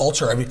of our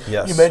culture. I mean,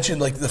 you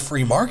mentioned the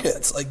free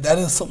markets. That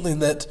is something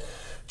that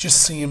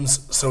just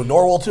seems so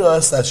normal to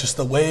us. That's just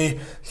the way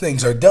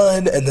things are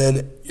done. And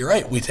then you're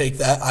right, we take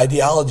that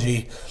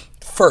ideology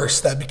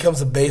first. That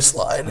becomes a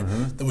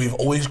baseline that we've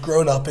always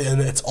grown up in.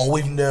 It's all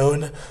we've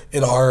known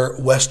in our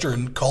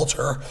Western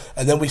culture.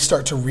 And then we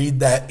start to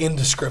read that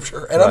into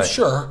Scripture. And I'm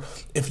sure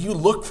if you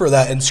look for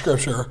that in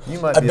Scripture,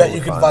 I bet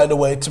you can find a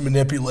way to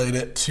manipulate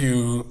it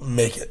to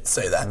make it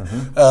say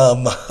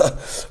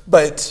that.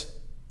 But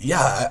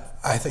yeah,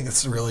 I think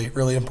it's really,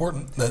 really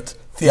important that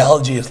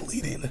theology is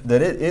leading.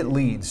 That it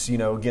leads,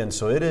 again,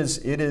 so it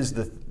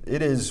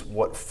is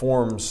what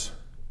forms.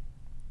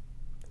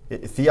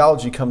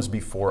 Theology comes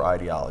before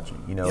ideology,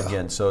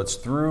 again. So it's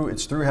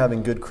through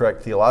having good,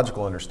 correct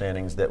theological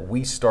understandings that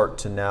we start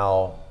to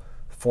now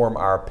form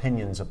our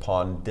opinions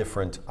upon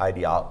different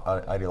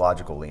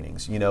ideological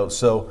leanings.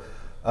 So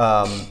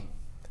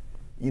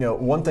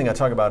one thing I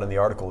talk about in the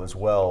article as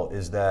well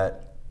is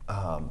that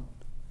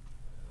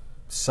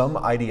some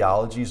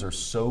ideologies are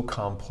so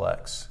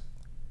complex,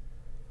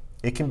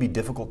 it can be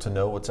difficult to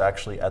know what's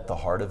actually at the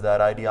heart of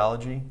that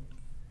ideology.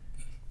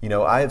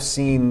 I have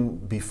seen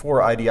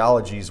before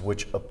ideologies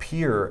which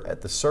appear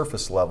at the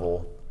surface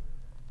level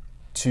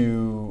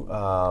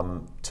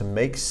to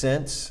make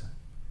sense,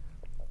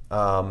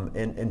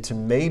 and to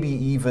maybe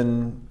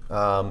even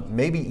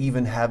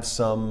have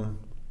some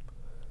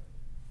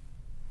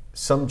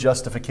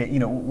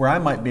justification. Where I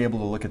might be able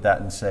to look at that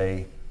and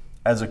say,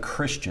 as a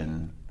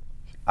Christian,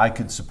 I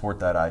could support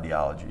that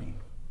ideology.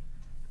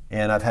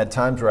 And I've had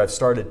times where I've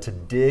started to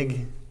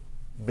dig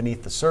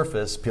beneath the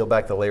surface, peel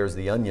back the layers of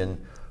the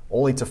onion,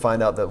 only to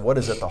find out that what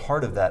is at the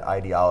heart of that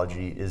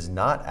ideology is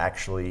not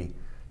actually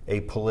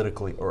a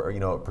politically or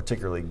a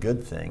particularly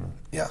good thing.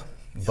 Yeah.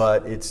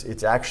 But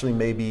it's actually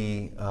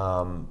maybe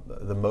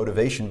the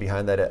motivation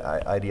behind that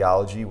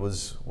ideology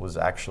was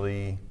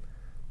actually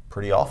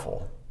pretty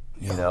awful.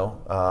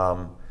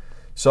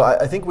 So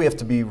I think we have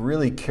to be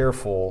really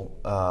careful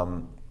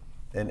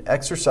and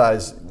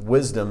exercise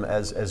wisdom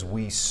as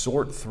we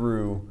sort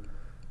through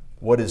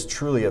what is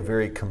truly a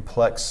very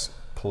complex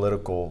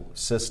political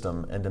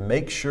system, and to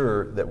make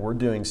sure that we're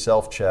doing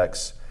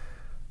self-checks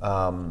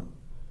about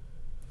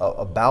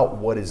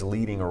what is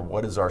leading or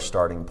what is our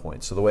starting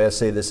point. So the way I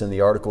say this in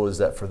the article is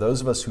that for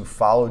those of us who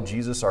follow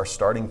Jesus, our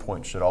starting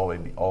point should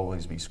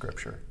always be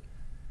Scripture.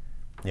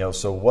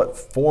 So what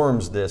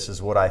forms this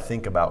is what I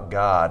think about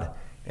God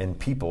and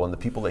people and the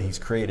people that He's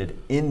created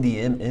in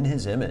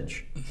His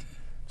image.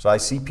 So I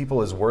see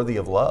people as worthy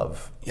of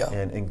love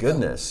and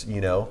goodness.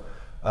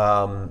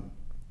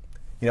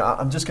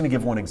 I'm just going to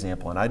give one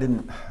example, and I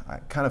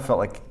kind of felt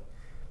like,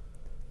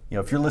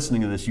 if you're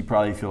listening to this, you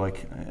probably feel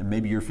like, and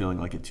maybe you're feeling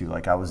like it too,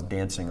 like I was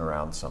dancing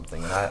around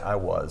something, and I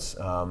was.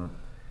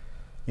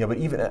 But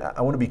even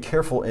I want to be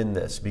careful in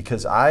this,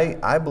 because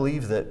I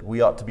believe that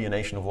we ought to be a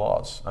nation of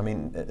laws. I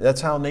mean,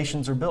 that's how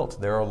nations are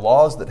built. There are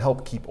laws that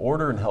help keep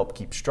order and help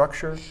keep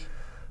structure.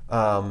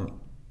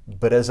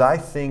 But as I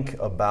think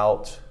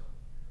about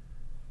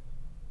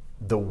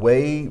the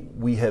way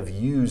we have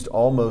used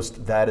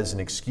almost that as an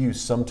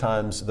excuse,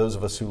 sometimes those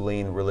of us who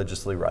lean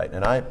religiously right,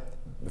 and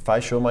if I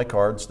show my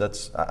cards,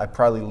 I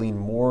probably lean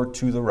more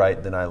to the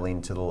right than I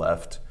lean to the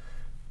left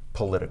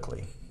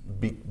politically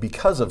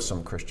because of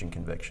some Christian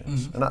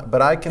convictions.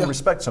 But I can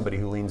respect somebody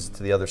who leans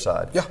to the other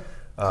side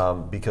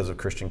because of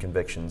Christian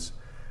convictions.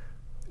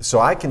 So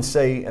I can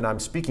say, and I'm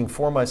speaking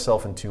for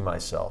myself and to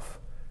myself,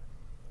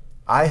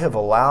 I have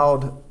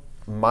allowed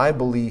my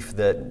belief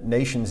that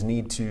nations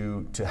need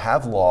to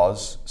have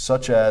laws,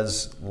 such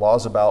as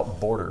laws about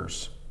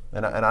borders.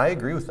 And I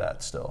agree with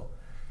that still.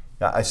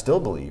 I still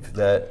believe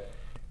that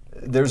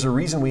there's a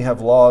reason we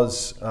have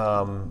laws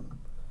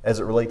as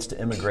it relates to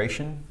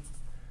immigration,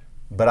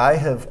 but I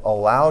have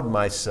allowed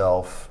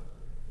myself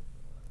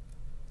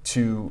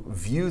to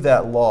view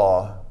that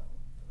law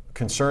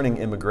concerning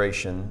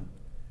immigration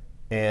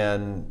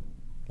and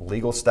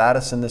legal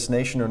status in this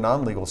nation or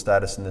non-legal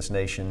status in this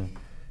nation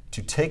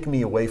to take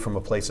me away from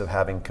a place of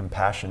having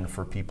compassion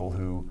for people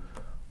who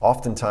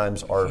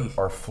oftentimes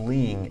are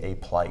fleeing a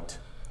plight.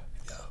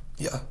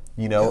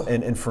 You know,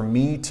 and for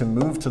me to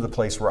move to the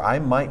place where I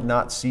might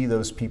not see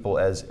those people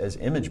as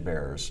image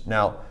bearers.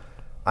 Now,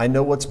 I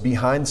know what's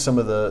behind some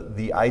of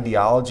the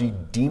ideology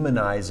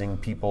demonizing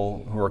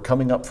people who are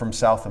coming up from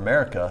South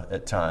America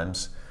at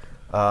times,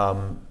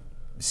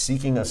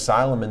 seeking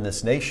asylum in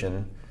this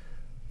nation.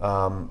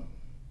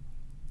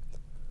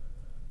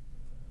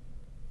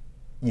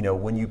 You know,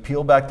 when you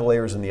peel back the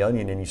layers in the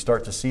onion and you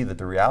start to see that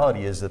the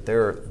reality is that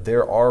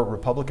there are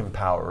Republican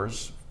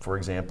powers, for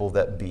example,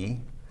 that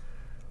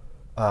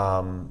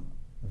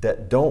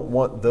don't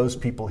want those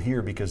people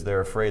here because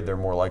they're afraid they're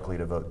more likely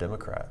to vote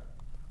Democrat.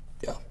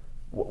 Yeah.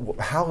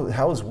 How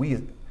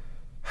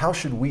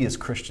should we as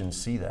Christians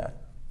see that?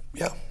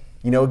 Yeah.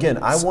 You know, again,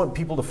 I want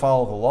people to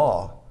follow the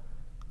law,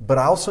 but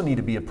I also need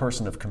to be a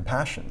person of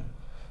compassion.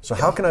 So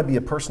how can I be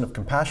a person of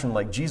compassion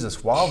like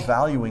Jesus while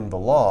valuing the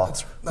law,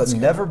 but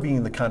never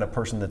being the kind of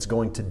person that's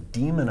going to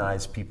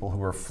demonize people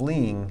who are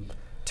fleeing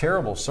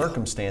terrible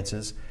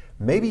circumstances,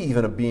 maybe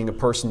even being a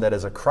person that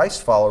as a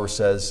Christ follower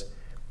says,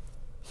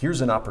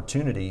 here's an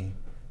opportunity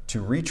to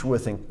reach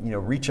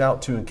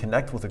out to and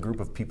connect with a group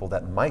of people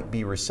that might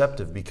be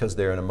receptive because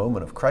they're in a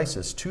moment of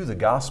crisis to the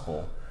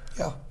gospel.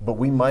 Yeah. But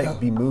we might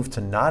be moved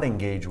to not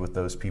engage with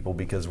those people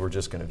because we're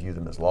just going to view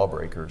them as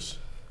lawbreakers.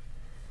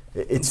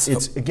 It's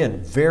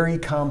again, very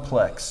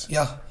complex.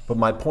 Yeah. But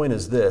my point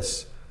is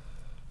this: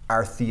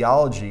 our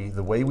theology,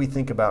 the way we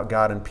think about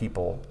God and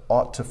people,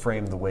 ought to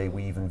frame the way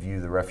we even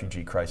view the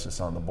refugee crisis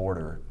on the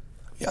border.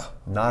 Yeah.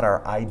 Not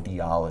our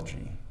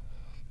ideology.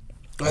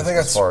 I think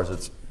as far as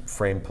it's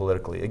framed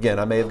politically. Again,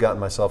 I may have gotten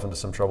myself into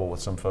some trouble with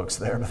some folks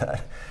there,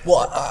 but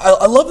well,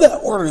 I love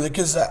that order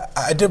because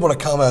I did want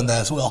to comment on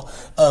that as well.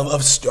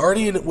 Of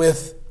starting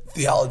with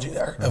theology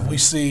there, if we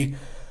see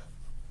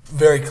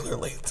very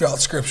clearly throughout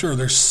Scripture,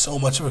 there's so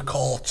much of a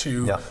call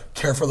to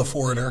care for the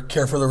foreigner,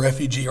 care for the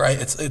refugee. Right?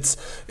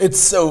 It's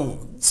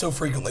so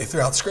frequently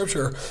throughout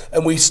Scripture,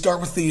 and we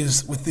start with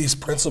these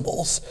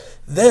principles.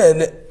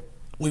 Then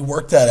we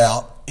work that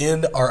out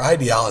in our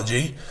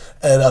ideology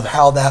and of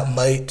how that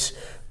might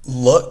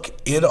look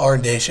in our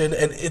nation.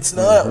 And it's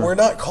not we're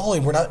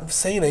not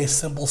saying a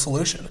simple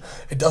solution.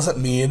 It doesn't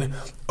mean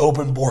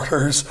open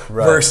borders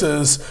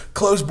versus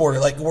closed border.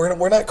 Like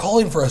we're not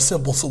calling for a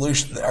simple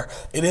solution there.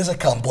 It is a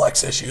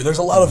complex issue. There's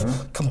a lot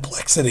of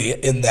complexity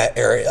in that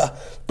area,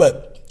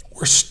 but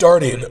we're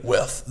starting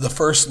with the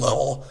first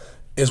level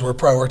is we're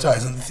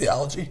prioritizing the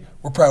theology.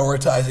 We're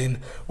prioritizing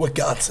what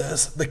God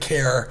says, the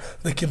care,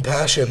 the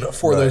compassion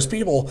for those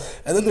people.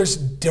 And then there's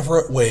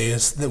different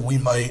ways that we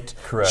might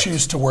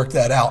choose to work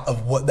that out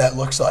of what that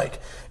looks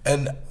like.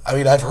 And I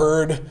mean, I've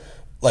heard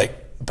like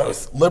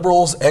both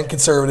liberals and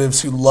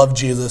conservatives who love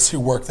Jesus who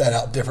work that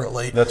out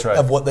differently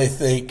of what they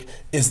think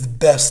is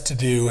best to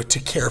do to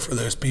care for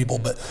those people.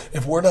 But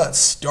if we're not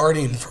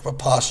starting from a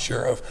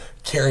posture of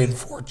caring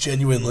for,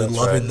 genuinely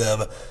loving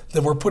them,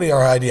 then we're putting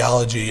our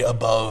ideology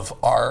above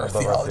our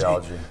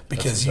theology.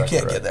 Because you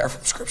can't get there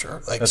from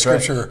Scripture. Like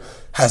Scripture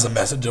has a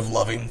message of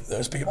loving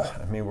those people.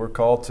 I mean, we're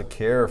called to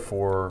care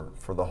for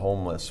the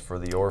homeless, for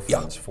the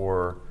orphans,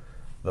 for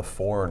the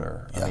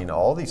foreigner. I mean,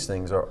 all these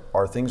things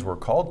are things we're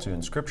called to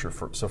in Scripture.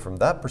 So from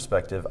that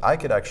perspective, I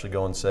could actually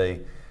go and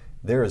say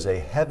there is a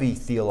heavy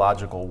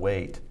theological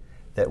weight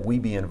that we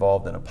be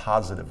involved in a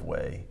positive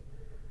way.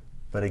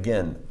 But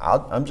again,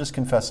 I'm just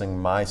confessing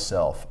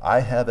myself. I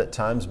have at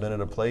times been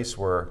in a place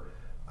where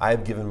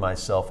I've given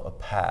myself a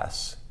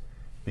pass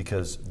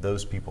because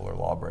those people are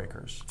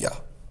lawbreakers. Yeah.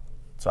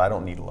 So I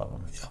don't need to love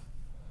them. Yeah.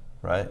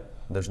 Right?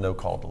 There's no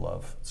call to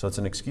love. So it's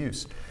an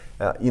excuse.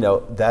 You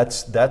know,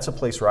 that's a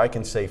place where I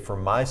can say for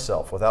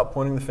myself, without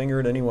pointing the finger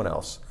at anyone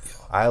else,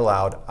 I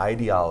allowed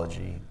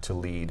ideology to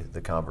lead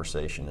the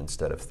conversation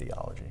instead of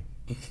theology.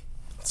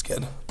 That's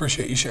good.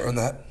 Appreciate you sharing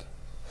that.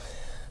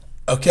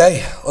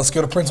 Okay, let's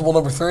go to principle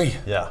number 3.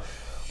 Yeah.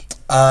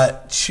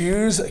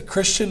 Choose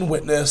Christian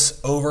witness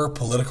over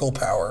political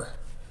power.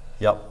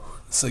 Yep.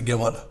 It's a good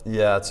one.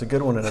 Yeah, it's a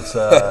good one, and it's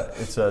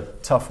a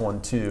tough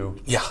one too.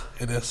 Yeah,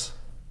 it is.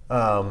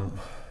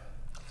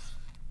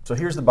 So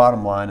here's the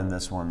bottom line in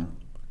this one.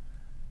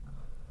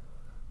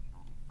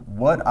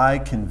 What I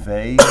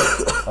convey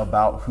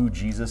about who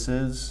Jesus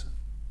is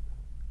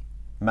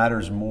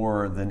matters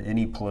more than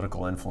any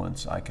political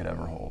influence I could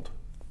ever hold.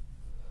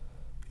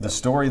 The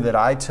story that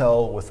I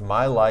tell with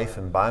my life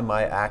and by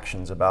my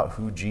actions about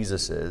who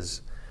Jesus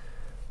is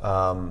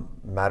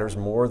matters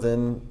more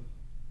than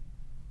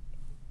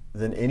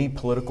any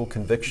political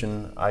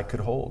conviction I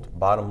could hold.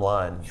 Bottom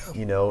line,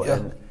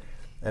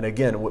 and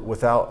again,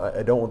 without,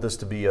 I don't want this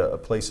to be a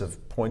place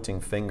of pointing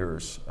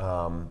fingers.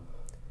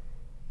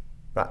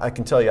 I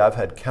can tell you, I've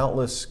had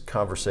countless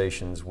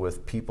conversations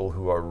with people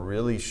who are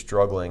really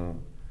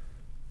struggling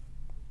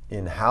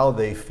in how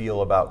they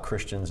feel about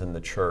Christians in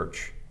the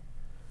church,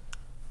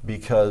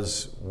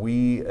 because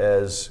we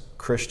as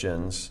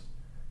Christians,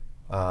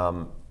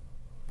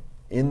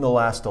 in the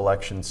last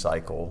election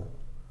cycle,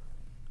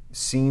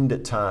 seemed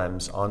at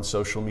times, on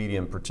social media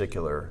in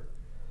particular,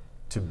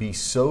 to be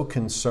so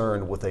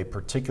concerned with a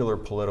particular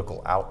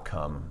political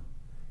outcome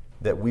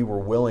that we were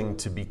willing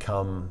to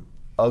become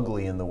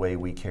ugly in the way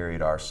we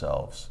carried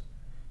ourselves.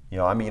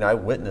 I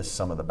witnessed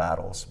some of the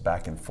battles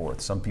back and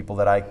forth. Some people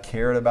that I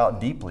cared about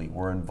deeply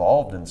were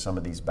involved in some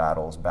of these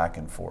battles back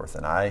and forth.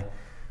 And I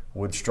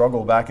would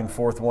struggle back and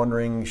forth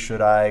wondering, should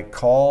I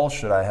call?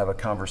 Should I have a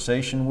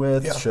conversation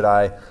with? Yeah. Should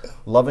I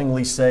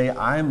lovingly say,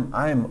 I'm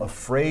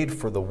afraid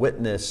for the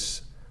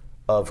witness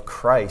of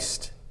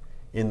Christ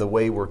in the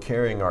way we're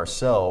carrying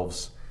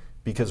ourselves,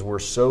 because we're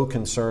so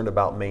concerned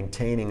about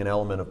maintaining an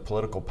element of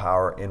political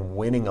power and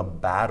winning a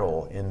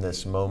battle in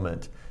this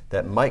moment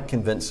that might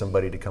convince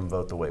somebody to come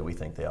vote the way we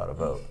think they ought to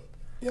vote.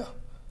 Yeah.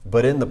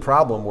 But in the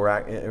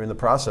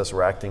process,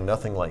 we're acting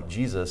nothing like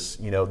Jesus.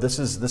 This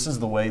is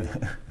the way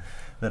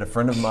that a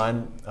friend of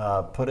mine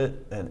put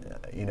it, and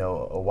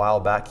a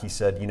while back he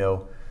said,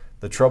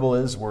 the trouble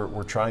is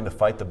we're trying to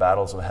fight the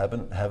battles of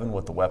heaven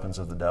with the weapons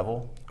of the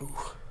devil. Ooh.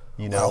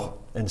 Wow.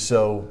 And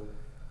so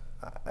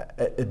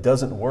it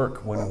doesn't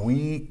work when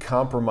we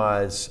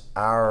compromise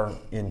our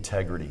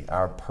integrity,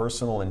 our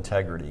personal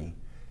integrity,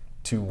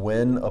 to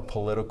win a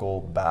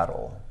political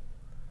battle.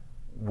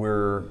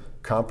 We're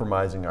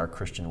compromising our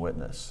Christian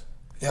witness.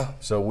 Yeah.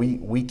 So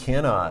we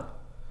cannot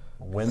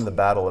win the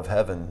battle of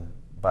heaven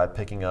by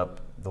picking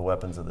up the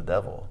weapons of the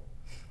devil.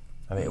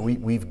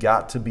 We've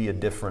got to be a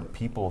different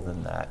people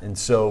than that. And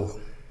so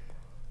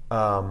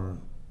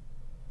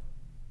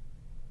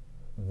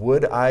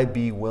would I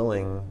be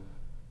willing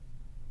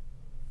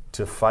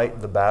to fight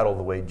the battle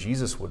the way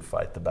Jesus would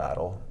fight the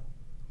battle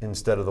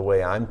instead of the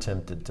way I'm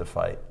tempted to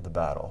fight the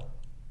battle?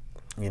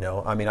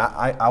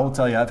 I will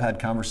tell you, I've had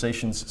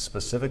conversations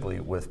specifically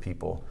with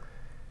people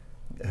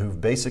who've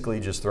basically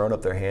just thrown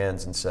up their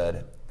hands and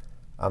said,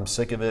 I'm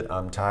sick of it,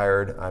 I'm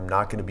tired, I'm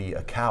not going to be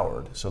a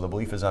coward. So the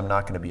belief is I'm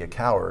not going to be a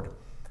coward,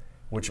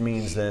 which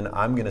means then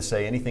I'm going to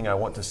say anything I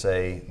want to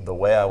say the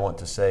way I want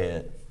to say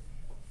it.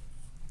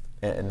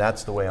 And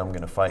that's the way I'm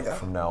going to fight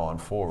from now on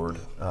forward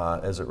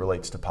as it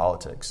relates to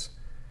politics.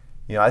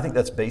 I think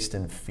that's based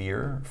in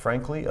fear,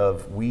 frankly,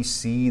 of we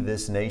see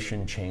this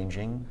nation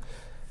changing.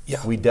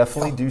 Yeah, we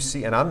definitely do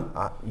see, and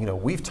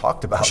we've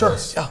talked about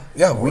this.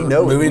 Yeah. We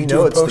know moving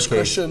to a it's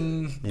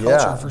post-Christian the case.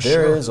 culture for sure.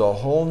 There is a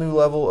whole new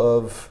level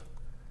of,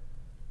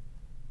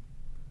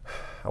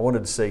 I wanted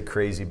to say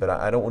crazy, but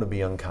I don't want to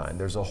be unkind.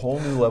 There's a whole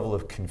new level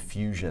of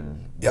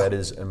confusion that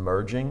is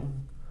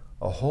emerging,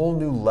 a whole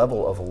new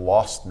level of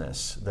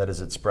lostness that is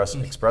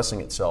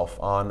expressing itself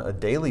on a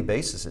daily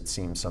basis, it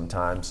seems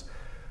sometimes.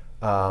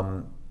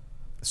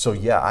 So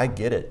yeah, I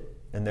get it.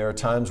 And there are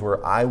times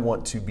where I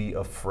want to be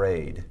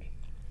afraid.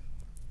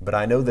 But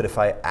I know that if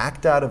I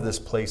act out of this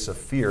place of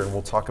fear, and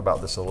we'll talk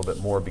about this a little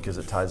bit more because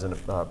it ties into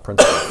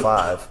Principle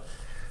 5,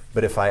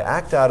 but if I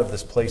act out of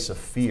this place of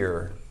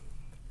fear,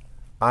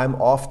 I'm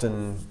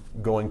often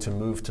going to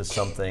move to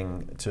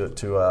something,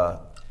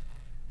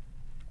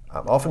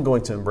 I'm often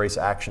going to embrace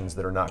actions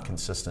that are not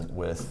consistent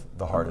with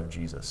the heart of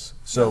Jesus.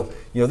 So,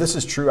 this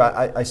is true.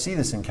 I see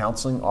this in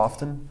counseling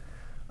often.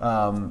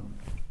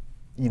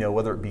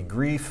 Whether it be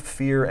grief,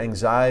 fear,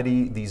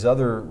 anxiety, these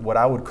other, what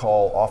I would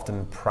call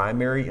often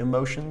primary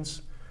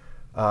emotions.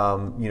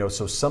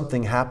 So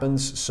something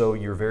happens, so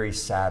you're very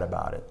sad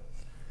about it.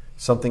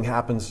 Something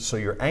happens, so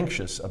you're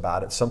anxious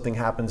about it. Something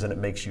happens and it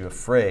makes you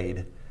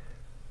afraid.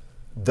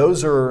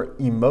 Those are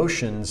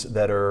emotions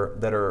that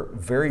are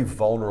very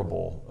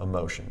vulnerable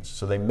emotions.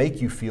 So they make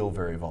you feel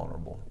very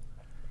vulnerable.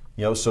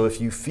 So if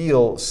you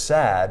feel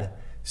sad,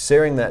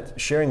 sharing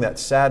that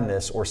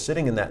sadness or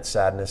sitting in that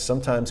sadness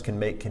sometimes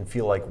can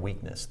feel like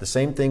weakness. The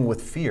same thing with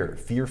fear.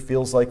 Fear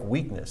feels like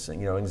weakness,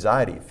 and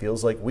anxiety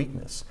feels like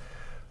weakness.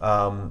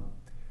 An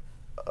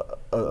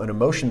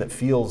emotion that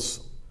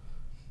feels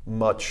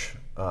much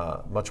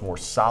more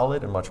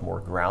solid and much more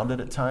grounded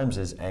at times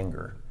is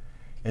anger.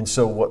 And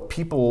so what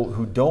people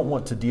who don't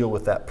want to deal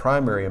with that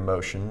primary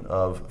emotion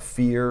of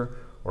fear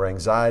or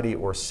anxiety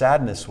or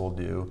sadness will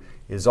do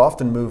is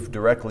often move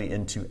directly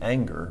into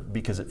anger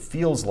because it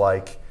feels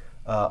like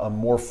a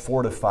more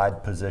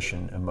fortified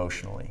position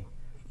emotionally.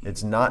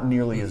 It's not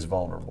nearly as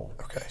vulnerable.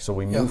 Okay. So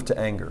we move to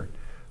anger.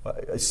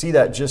 I see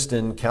that just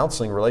in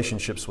counseling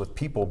relationships with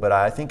people, but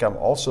I think I'm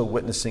also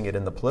witnessing it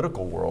in the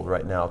political world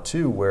right now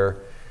too,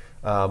 where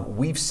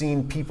we've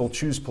seen people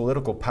choose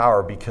political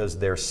power because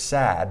they're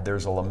sad.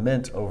 There's a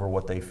lament over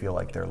what they feel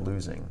like they're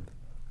losing.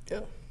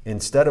 Yeah.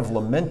 Instead of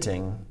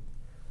lamenting,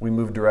 we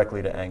move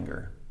directly to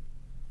anger.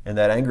 And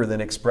that anger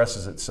then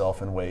expresses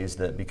itself in ways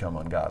that become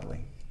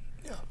ungodly.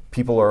 Yeah.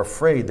 People are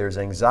afraid. There's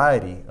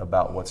anxiety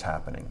about what's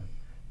happening.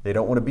 They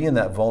don't want to be in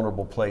that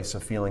vulnerable place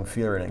of feeling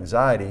fear and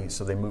anxiety,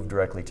 so they move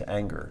directly to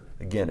anger.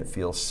 Again, it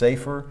feels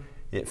safer.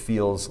 It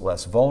feels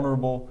less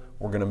vulnerable.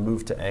 We're going to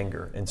move to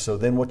anger. And so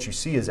then what you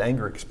see is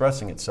anger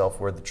expressing itself,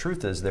 where the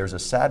truth is there's a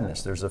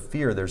sadness, there's a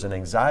fear, there's an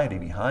anxiety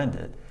behind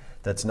it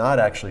that's not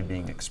actually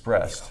being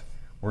expressed.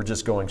 We're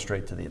just going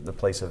straight to the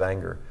place of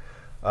anger.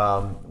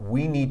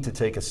 We need to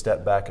take a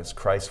step back as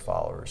Christ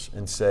followers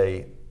and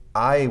say,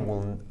 I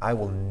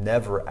will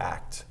never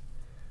act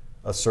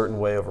a certain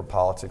way over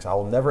politics. I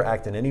will never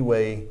act in any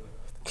way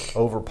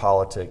over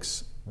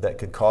politics that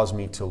could cause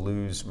me to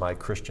lose my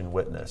Christian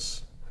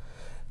witness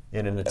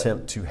in an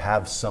attempt to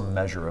have some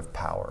measure of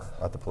power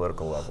at the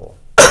political level.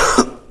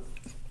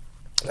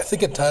 I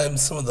think at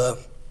times some of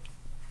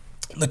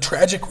the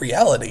tragic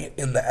reality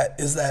in that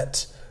is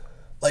that,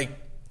 like,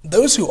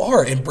 those who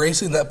are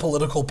embracing that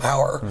political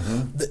power,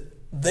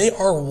 they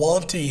are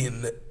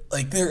wanting,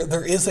 like,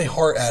 there is a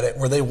heart at it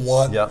where they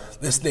want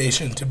this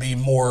nation to be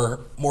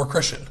more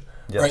Christian.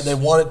 Yes. Right? They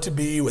want it to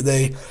be what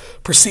they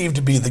perceive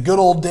to be the good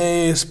old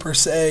days, per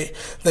se.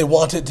 They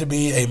want it to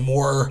be a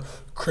more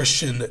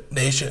Christian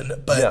nation,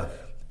 but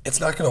it's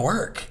not going to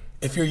work.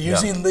 If you're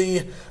using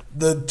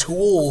the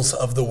tools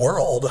of the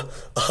world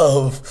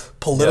of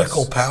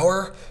political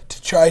power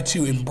to try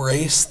to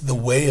embrace the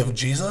way of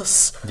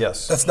Jesus,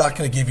 that's not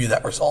going to give you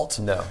that result.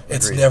 No,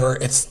 it's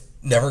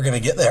never going to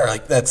get there.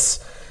 Like,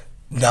 that's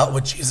not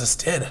what Jesus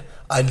did.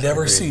 I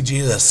never see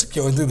Jesus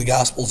going through the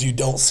Gospels. You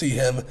don't see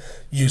him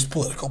use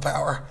political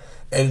power.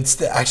 And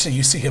instead, actually,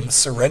 you see him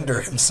surrender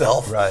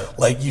himself. Right.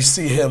 Like, you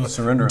see him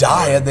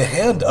die at the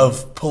hand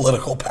of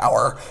political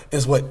power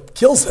is what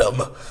kills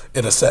him,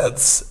 in a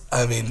sense.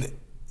 I mean,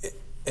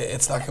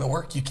 it's not going to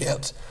work. You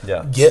can't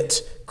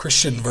get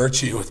Christian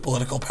virtue with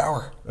political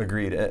power.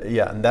 Agreed.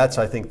 And that's,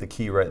 I think, the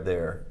key right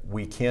there.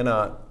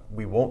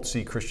 We won't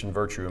see Christian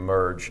virtue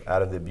emerge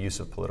out of the abuse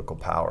of political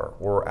power,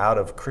 or out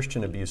of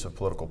Christian abuse of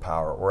political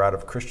power, or out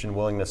of Christian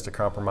willingness to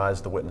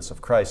compromise the witness of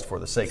Christ for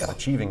the sake of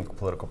achieving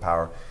political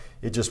power.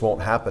 It just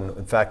won't happen.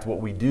 In fact, what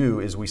we do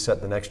is we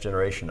set the next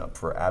generation up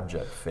for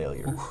abject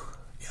failure.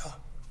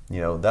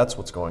 That's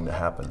what's going to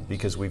happen,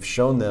 because we've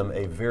shown them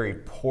a very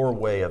poor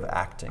way of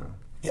acting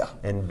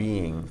and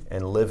being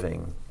and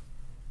living.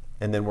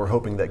 And then we're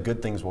hoping that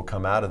good things will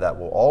come out of that.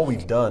 Well, all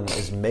we've done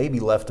is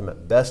maybe left them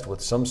at best with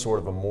some sort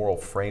of a moral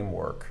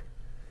framework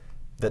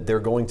that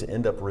they're going to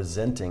end up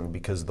resenting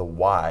because the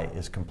why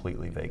is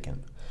completely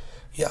vacant.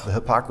 The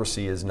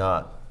hypocrisy is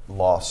not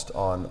lost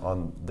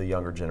on the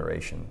younger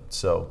generation.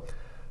 So,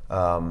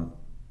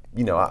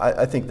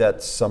 I think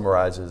that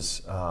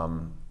summarizes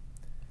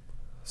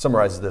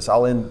this.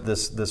 I'll end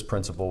this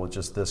principle with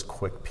just this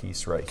quick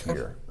piece right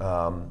here.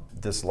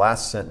 This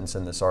last sentence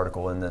in this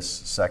article, in this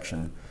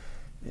section,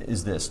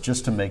 is this: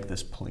 just to make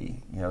this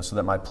plea, so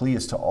that my plea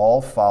to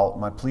all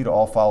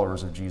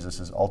followers of Jesus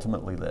is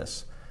ultimately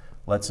this: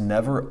 let's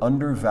never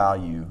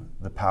undervalue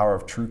the power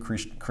of true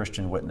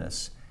Christian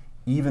witness,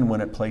 even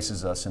when it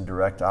places us in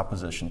direct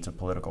opposition to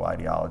political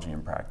ideology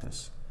and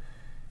practice.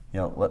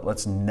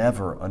 Let's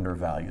never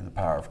undervalue the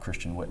power of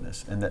Christian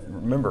witness. And that,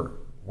 remember,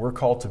 we're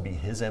called to be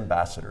his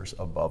ambassadors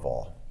above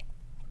all.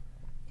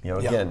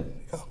 Again,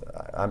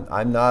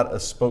 I'm not a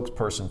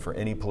spokesperson for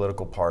any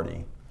political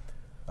party.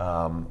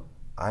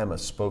 I am a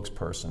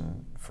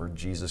spokesperson for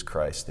Jesus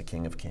Christ, the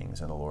King of Kings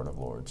and the Lord of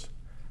Lords.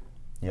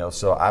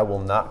 So I will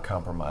not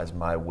compromise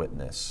my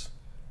witness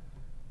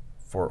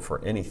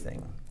for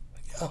anything.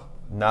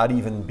 Not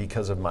even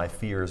because of my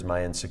fears,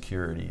 my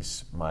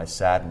insecurities, my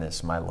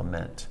sadness, my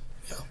lament.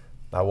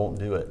 I won't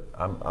do it.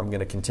 I'm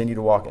going to continue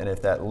to walk, and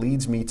if that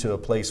leads me to a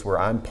place where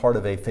I'm part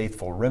of a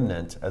faithful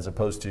remnant as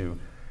opposed to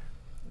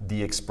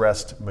the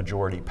expressed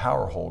majority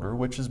power holder,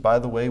 which is, by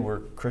the way, where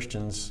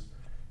Christians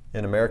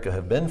in America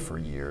have been for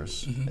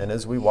years. And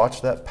as we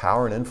watch that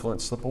power and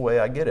influence slip away,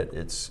 I get it.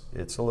 It's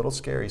a little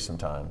scary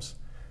sometimes.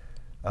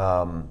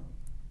 But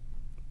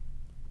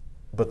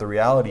the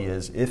reality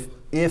is, if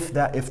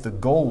the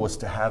goal was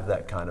to have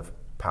that kind of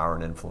power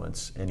and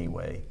influence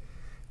anyway,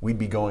 we'd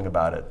be going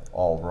about it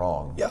all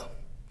wrong.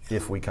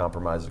 If we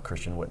compromise the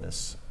Christian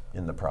witness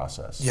in the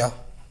process.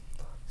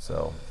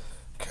 So.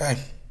 Okay.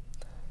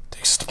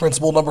 Takes us to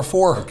principle number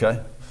 4. Okay.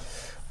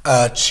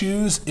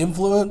 Choose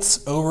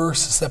influence over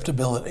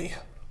susceptibility.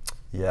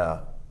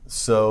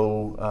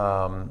 So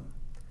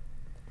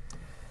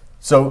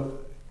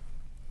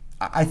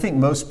I think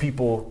most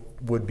people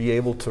would be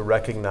able to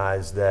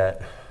recognize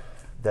that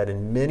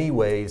in many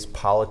ways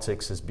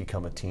politics has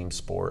become a team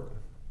sport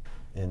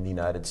in the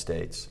United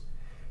States.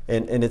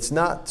 And it's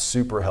not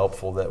super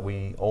helpful that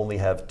we only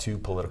have 2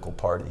 political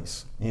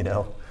parties,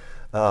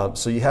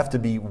 So you have to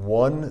be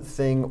one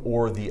thing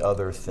or the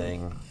other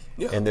thing.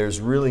 Yeah. And there's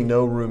really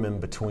no room in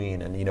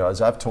between. And,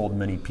 as I've told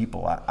many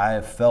people, I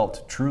have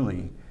felt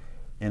truly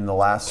in the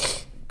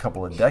last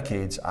couple of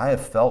decades, I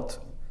have felt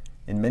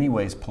in many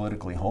ways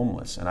politically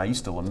homeless. And I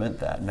used to lament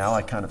that. Now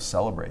I kind of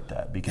celebrate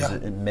that because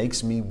it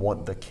makes me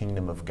want the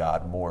kingdom of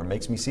God more. It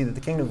makes me see that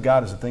the kingdom of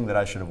God is the thing that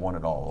I should have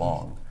wanted all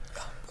along.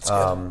 That's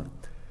good.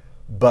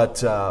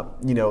 But,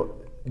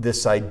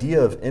 this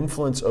idea of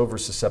influence over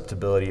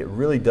susceptibility, it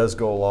really does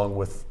go along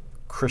with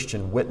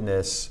Christian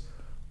witness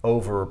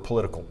over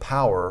political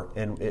power.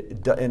 And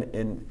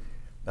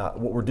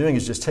what we're doing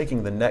is just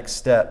taking the next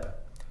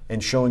step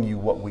and showing you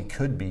what we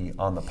could be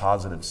on the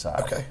positive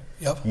side. Okay.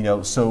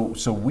 Yep.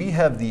 So we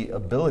have the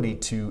ability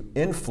to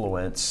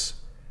influence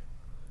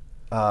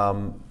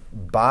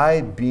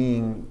by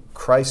being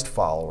Christ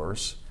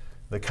followers,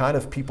 the kind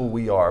of people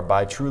we are,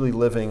 by truly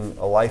living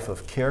a life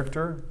of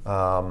character,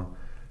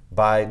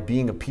 by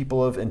being a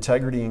people of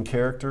integrity and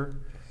character.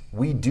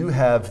 We do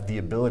have the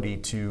ability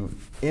to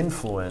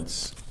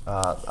influence,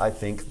 I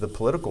think, the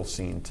political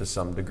scene to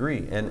some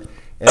degree. And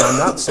I'm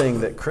not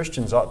saying that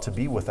Christians ought to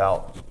be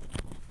without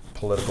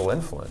political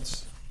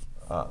influence.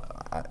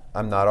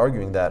 I'm not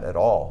arguing that at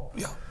all.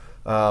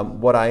 Yeah.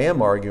 What I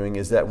am arguing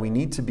is that we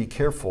need to be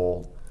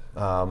careful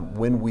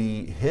when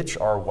we hitch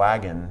our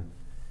wagon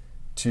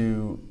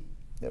to,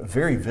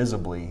 very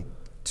visibly,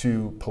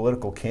 to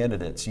political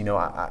candidates.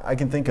 I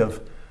can think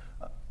of,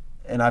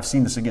 and I've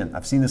seen this again,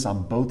 I've seen this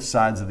on both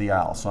sides of the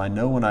aisle. So I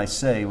know when I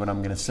say what I'm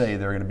going to say,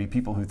 there are going to be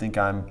people who think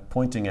I'm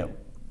pointing at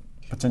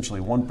potentially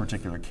one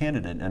particular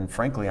candidate, and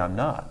frankly, I'm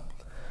not.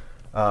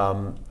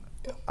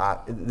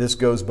 This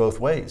goes both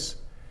ways.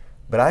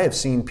 But I have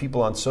seen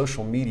people on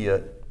social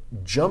media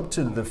jump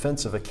to the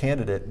defense of a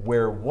candidate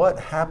where what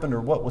happened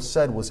or what was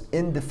said was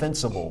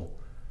indefensible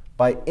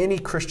by any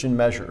Christian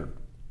measure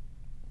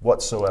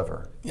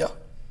whatsoever. Yeah.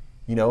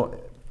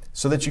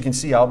 So that you can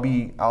see, I'll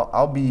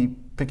be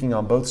picking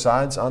on both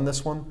sides on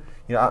this one.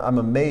 I'm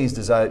amazed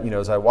as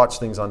I watch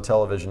things on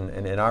television,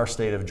 and in our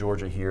state of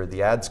Georgia here,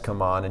 the ads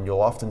come on, and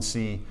you'll often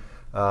see,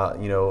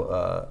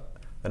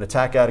 an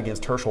attack ad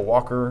against Herschel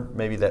Walker,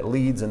 maybe that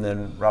leads, and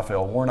then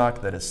Raphael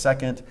Warnock that is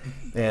second.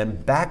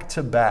 And back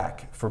to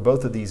back for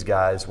both of these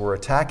guys were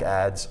attack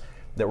ads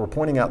that were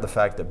pointing out the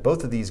fact that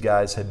both of these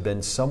guys had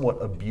been somewhat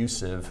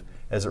abusive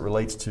as it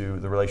relates to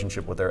the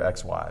relationship with their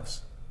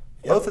ex-wives.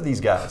 Yep. Both of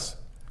these guys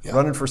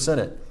running for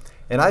Senate.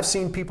 And I've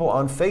seen people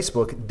on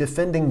Facebook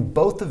defending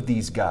both of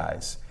these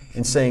guys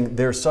and saying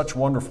they're such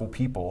wonderful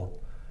people,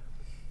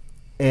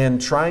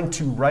 and trying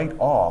to write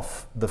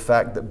off the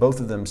fact that both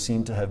of them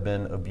seem to have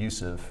been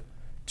abusive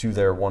to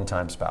their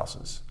one-time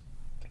spouses.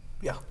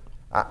 Yeah.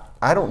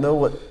 I don't know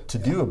what to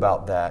do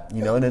about that,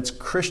 and it's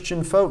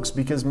Christian folks,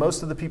 because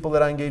most of the people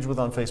that I engage with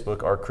on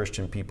Facebook are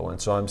Christian people.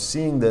 And so I'm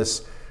seeing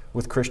this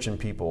with Christian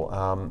people.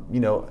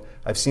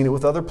 I've seen it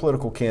with other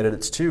political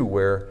candidates too,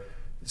 where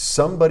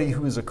somebody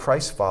who is a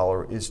Christ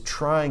follower is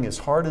trying as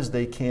hard as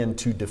they can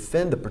to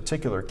defend a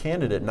particular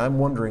candidate, and I'm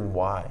wondering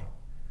why.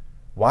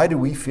 Why do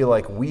we feel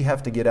like we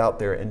have to get out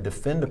there and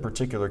defend a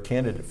particular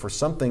candidate for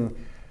something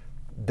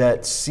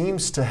that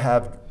seems to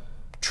have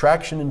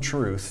traction and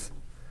truth?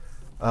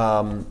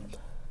 I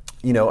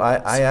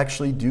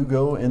actually do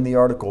go in the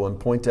article and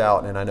point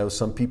out, and I know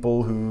some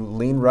people who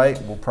lean right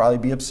will probably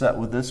be upset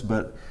with this,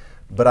 but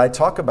I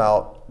talk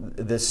about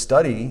this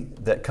study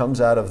that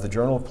comes out of the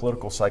Journal of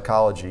Political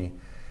Psychology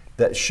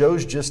that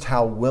shows just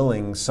how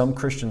willing some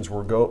Christians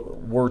were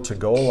to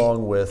go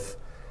along with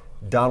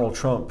Donald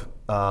Trump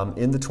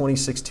in the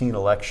 2016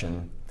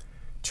 election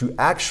to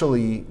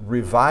actually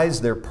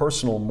revise their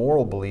personal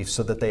moral beliefs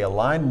so that they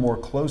align more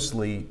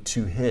closely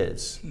to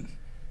his,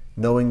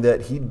 knowing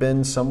that he'd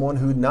been someone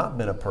who'd not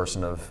been a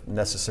person of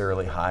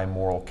necessarily high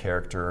moral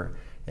character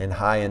and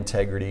high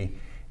integrity,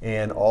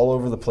 and all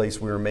over the place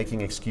we were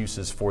making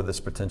excuses for this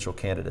potential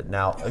candidate.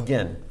 Now,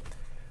 again,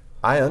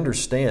 I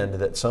understand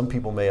that some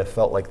people may have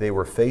felt like they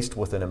were faced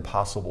with an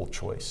impossible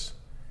choice.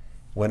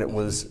 When it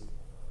was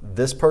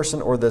this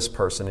person or this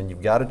person, and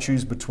you've got to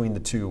choose between the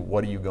two,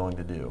 what are you going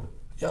to do?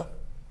 Yeah.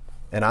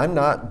 And I'm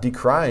not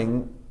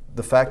decrying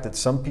the fact that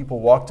some people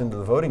walked into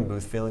the voting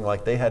booth feeling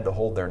like they had to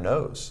hold their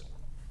nose.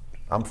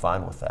 I'm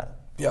fine with that.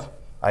 Yeah.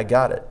 I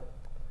got it.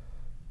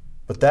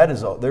 But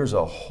there's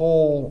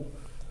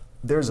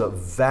a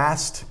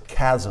vast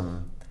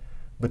chasm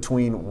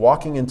between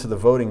walking into the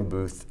voting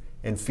booth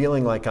and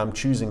feeling like I'm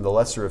choosing the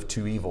lesser of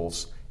two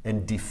evils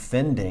and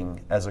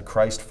defending as a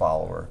Christ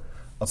follower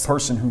a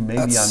person who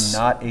maybe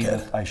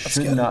I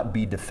should not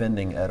be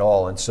defending at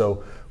all. And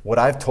so what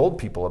I've told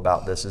people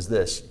about this is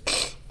this: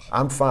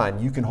 I'm fine,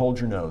 you can hold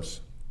your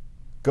nose.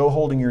 Go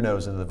holding your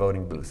nose into the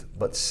voting booth,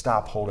 but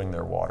stop holding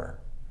their water.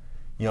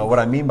 What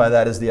I mean by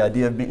that is the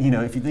idea of being,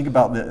 if you think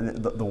about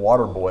the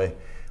water boy,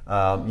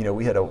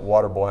 we had a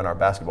water boy on our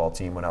basketball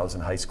team when I was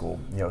in high school,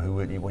 who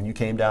would, when you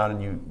came down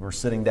and you were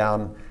sitting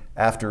down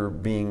after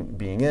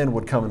being in,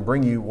 would come and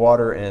bring you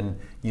water, and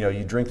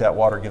you drink that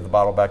water, give the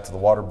bottle back to the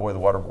water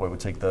boy would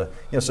take the,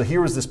 so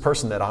here was this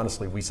person that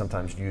honestly we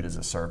sometimes viewed as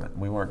a servant.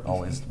 We weren't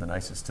always the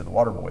nicest to the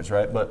water boys,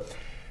 right?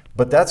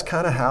 But that's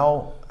kind of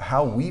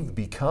how we've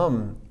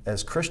become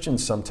as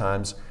Christians.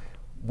 Sometimes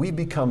we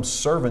become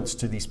servants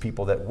to these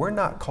people that we're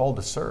not called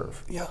to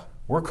serve. Yeah.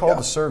 We're called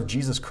to serve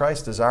Jesus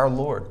Christ as our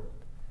Lord.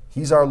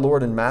 He's our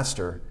Lord and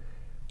Master.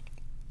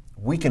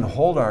 We can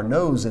hold our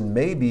nose, and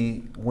maybe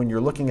when you're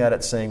looking at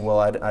it saying, well,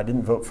 I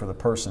didn't vote for the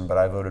person, but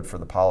I voted for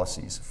the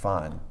policies,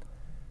 fine.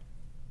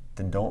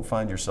 Then don't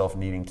find yourself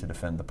needing to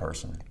defend the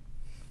person.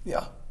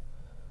 Yeah.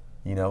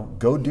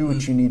 Go do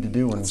what you need to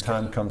do when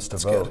time comes to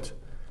vote. Good.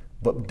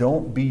 But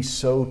don't be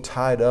so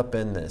tied up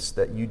in this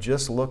that you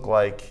just look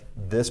like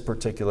this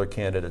particular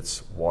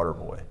candidate's water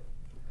boy.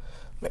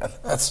 Man,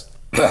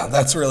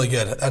 that's really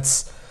good.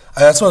 That's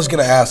what I was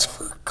going to ask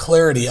for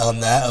clarity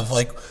on that of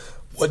like,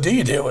 what do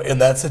you do in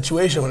that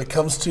situation when it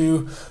comes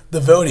to the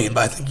voting?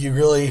 But I think you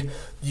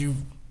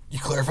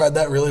clarified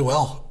that really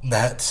well.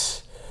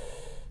 That,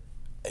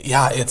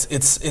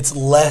 it's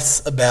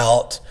less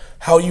about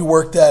how you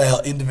work that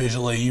out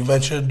individually. You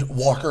mentioned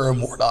Walker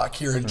and Warnock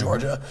here in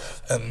Georgia,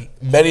 and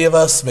many of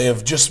us may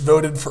have just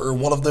voted for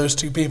one of those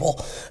two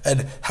people.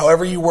 And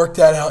however you work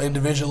that out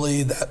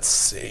individually,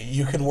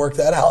 you can work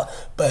that out.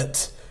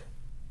 But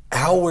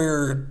how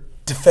we're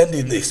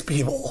defending these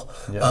people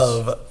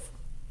of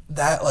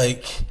that,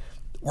 like,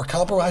 we're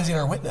compromising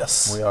our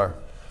witness. We are.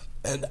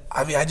 And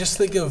I just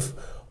think of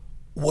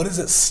what is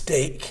at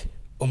stake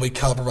when we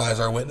compromise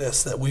our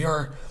witness, that we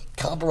are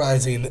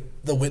compromising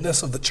the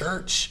witness of the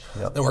church,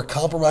 that we're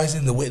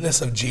compromising the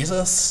witness of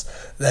Jesus,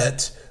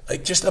 that,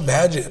 like, just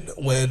imagine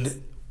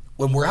when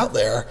we're out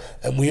there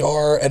and we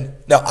are, and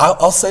now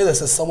I'll say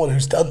this as someone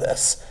who's done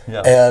this,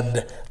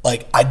 and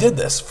like I did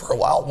this for a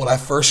while when I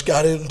first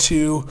got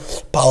into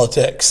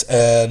politics,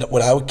 and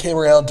when I came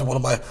around to one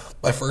of my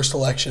first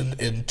election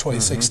in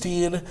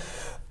 2016,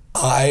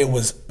 I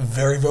was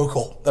very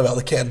vocal about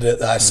the candidate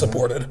that I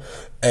supported,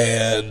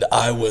 and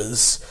I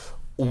was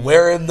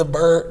wearing the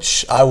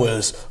merch, I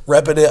was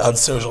repping it on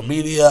social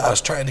media, I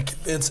was trying to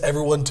convince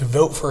everyone to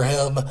vote for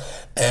him,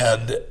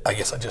 and I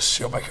guess I just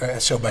showed my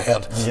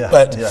hand.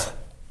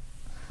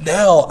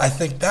 Now I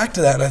think back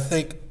to that and I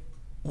think,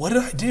 what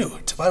did I do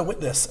to my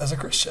witness as a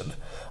Christian?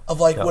 Of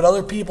like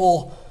what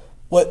people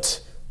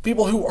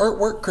who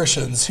weren't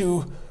Christians,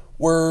 who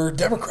were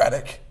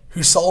Democratic,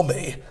 who saw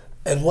me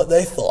and what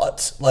they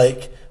thought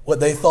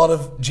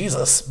of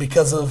Jesus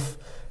because of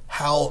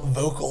how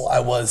vocal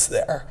I was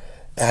there.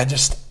 And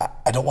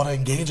I don't want to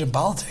engage in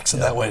politics in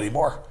that way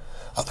anymore.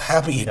 I'm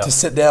happy to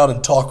sit down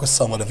and talk with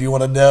someone if you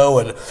want to know,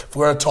 and if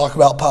we want to talk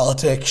about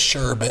politics,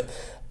 sure, but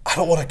I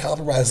don't want to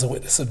compromise the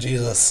witness of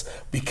Jesus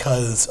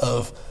because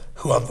of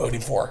who I'm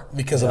voting for,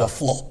 because of a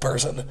flawed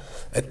person,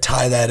 and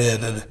tie that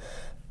in. And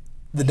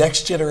the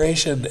next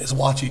generation is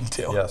watching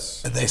too,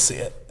 and they see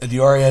it. And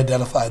you already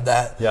identified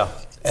that,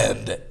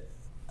 and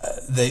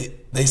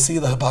they see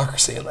the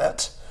hypocrisy in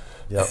that.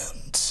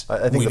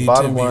 I think the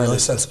bottom line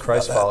is, as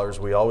Christ followers,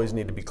 we always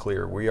need to be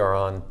clear. We are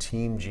on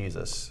Team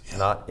Jesus,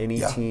 not any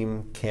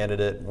team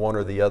candidate, one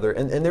or the other.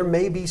 And there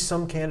may be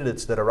some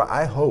candidates that are,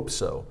 I hope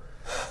so.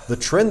 The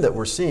trend that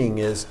we're seeing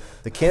is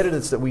the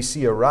candidates that we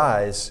see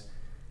arise,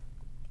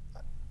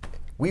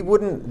 we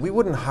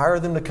wouldn't hire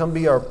them to come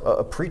be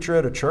a preacher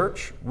at a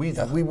church. We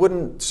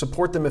wouldn't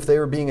support them if they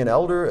were being an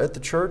elder at the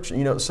church.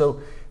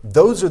 So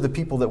those are the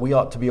people that we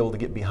ought to be able to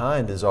get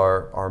behind, as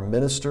our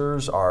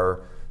ministers,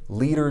 our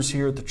leaders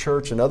here at the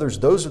church and others.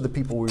 Those are the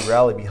people we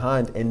rally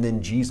behind, and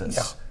then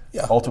Jesus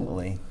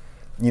ultimately.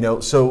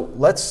 So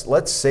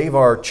let's save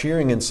our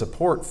cheering and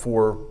support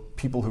for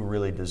people who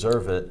really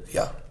deserve it.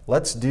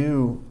 Let's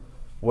do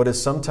what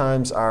is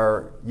sometimes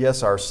our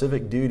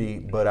civic duty,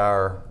 but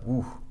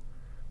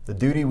the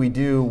duty we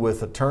do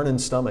with a turning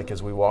stomach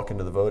as we walk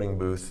into the voting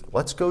booth.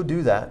 Let's go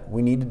do that.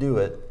 We need to do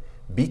it.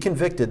 Be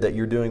convicted that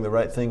you're doing the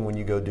right thing when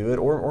you go do it,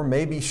 or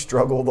maybe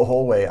struggle the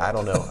whole way. I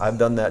don't know. I've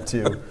done that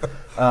too.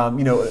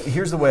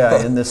 Here's the way I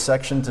end this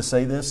section to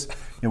say this.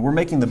 We're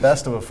making the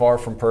best of a far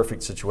from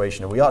perfect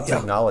situation, and we ought to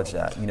acknowledge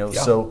that.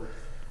 So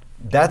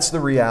that's the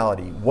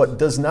reality. What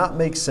does not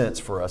make sense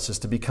for us is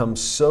to become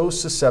so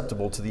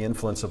susceptible to the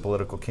influence of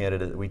political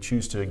candidate that we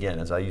choose to, again,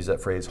 as I use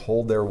that phrase,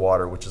 hold their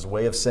water, which is a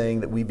way of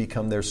saying that we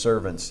become their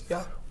servants.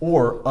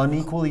 Or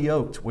unequally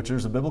yoked, which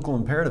there's a biblical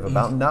imperative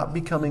about not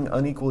becoming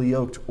unequally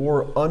yoked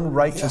or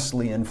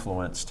unrighteously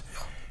influenced.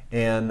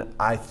 And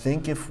I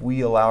think if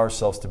we allow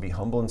ourselves to be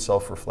humble and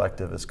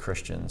self-reflective as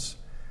Christians,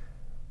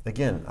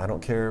 again, I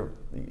don't care,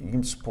 you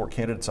can support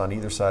candidates on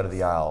either side of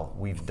the aisle.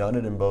 We've done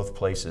it in both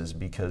places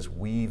because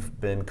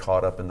we've been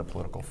caught up in the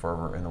political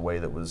fervor in a way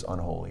that was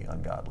unholy,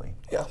 ungodly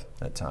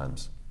at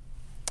times.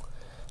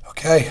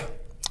 Okay,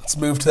 let's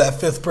move to that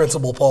fifth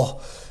principle,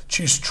 Paul.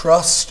 Choose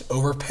trust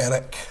over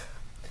panic.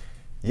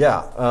 It's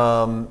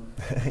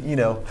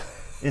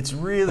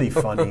really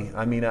funny.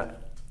 I mean,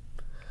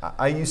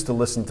 I used to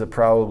listen to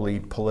probably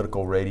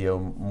political radio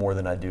more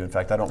than I do. In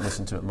fact, I don't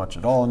listen to it much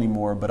at all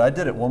anymore, but I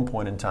did at one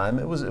point in time.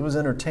 It was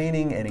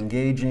entertaining and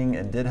engaging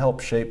and did help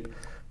shape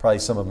probably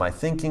some of my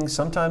thinking,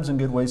 sometimes in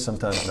good ways,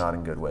 sometimes not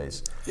in good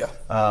ways. Yeah.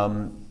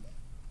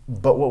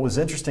 But what was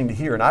interesting to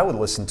hear, and I would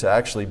listen to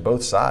actually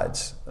both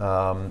sides.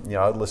 I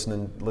would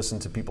listen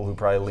to people who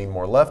probably lean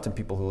more left and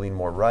people who lean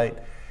more right.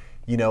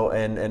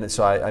 And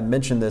so I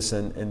mentioned this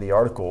in the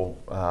article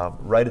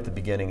right at the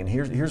beginning, and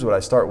here's what I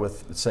start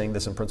with saying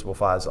this in Principle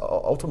 5 is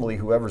ultimately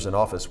whoever's in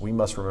office, we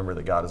must remember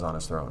that God is on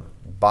his throne.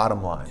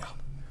 Bottom line. Yeah.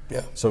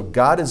 Yeah. So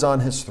God is on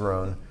his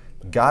throne.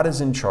 God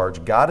is in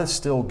charge. God is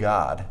still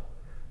God.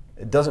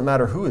 It doesn't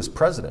matter who is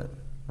president,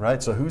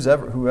 right? So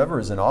whoever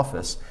is in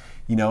office,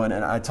 and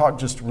I talked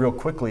just real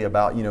quickly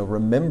about,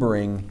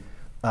 remembering,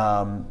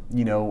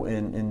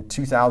 in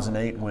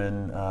 2008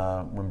 when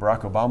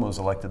Barack Obama was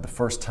elected the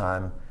first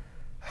time,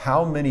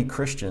 how many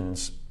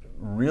Christians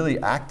really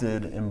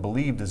acted and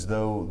believed as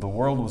though the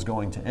world was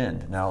going to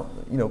end. Now,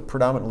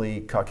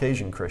 predominantly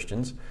Caucasian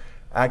Christians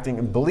acting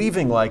and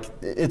believing like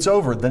it's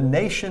over. The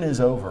nation is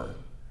over.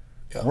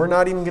 Yeah. We're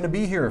not even going to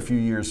be here a few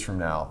years from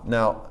now.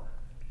 Now,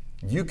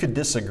 you could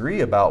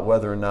disagree about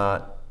whether or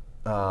not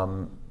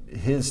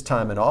his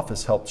time in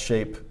office helped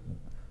shape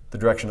the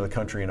direction of the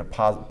country in a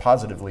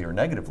positively or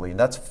negatively, and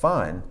that's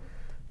fine,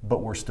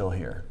 but we're still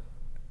here,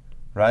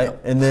 right? Yeah.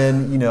 And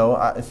then,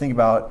 I think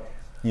about,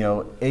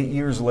 8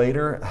 years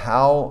later,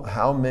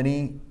 how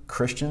many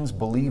Christians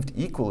believed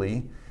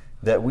equally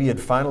that we had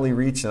finally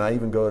reached, and I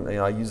even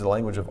I use the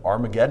language of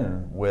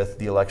Armageddon with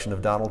the election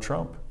of Donald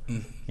Trump.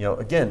 Mm.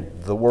 Again,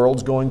 the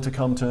world's going to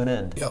come to an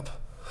end. Yep.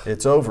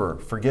 It's over.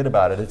 Forget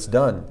about it. It's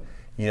done.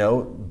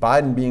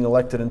 Biden being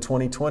elected in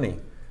 2020,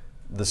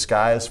 the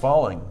sky is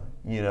falling.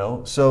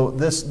 So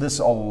this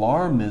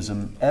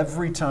alarmism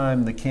every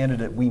time the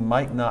candidate we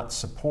might not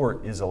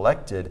support is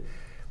elected,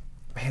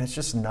 man, it's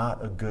just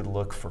not a good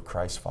look for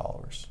Christ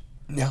followers.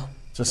 Yeah.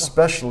 It's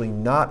especially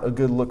not a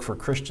good look for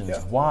Christians.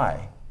 Yeah.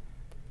 Why?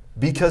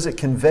 Because it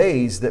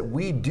conveys that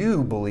we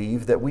do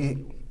believe that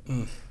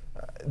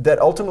that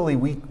ultimately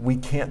we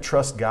can't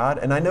trust God.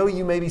 And I know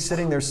you may be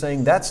sitting there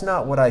saying, that's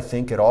not what I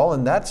think at all,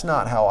 and that's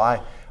not how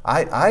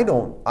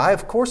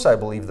of course I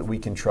believe that we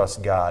can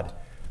trust God.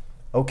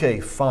 Okay,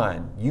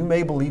 fine. You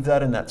may believe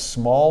that in that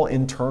small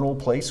internal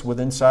place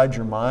inside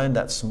your mind,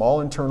 that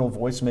small internal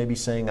voice may be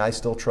saying, I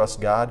still trust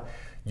God.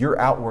 Your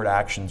outward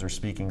actions are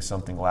speaking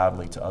something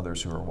loudly to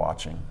others who are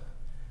watching.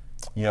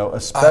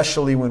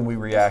 Especially when we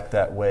react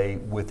that way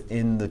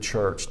within the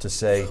church to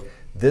say,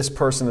 this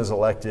person is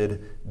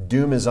elected,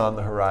 doom is on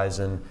the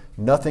horizon,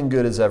 nothing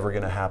good is ever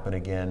going to happen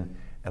again.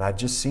 And I've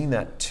just seen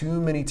that too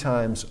many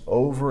times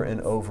over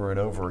and over and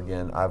over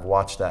again. I've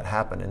watched that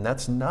happen. And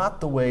that's not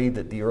the way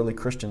that the early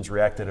Christians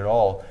reacted at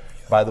all,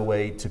 by the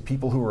way, to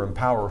people who were in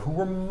power, who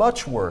were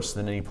much worse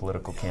than any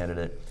political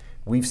candidate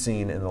we've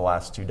seen in the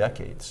last 2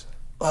 decades.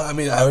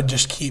 I would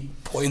just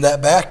keep pointing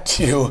that back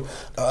to,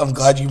 I'm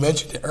glad you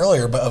mentioned it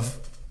earlier, but of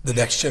the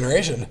next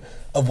generation,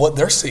 of what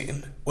they're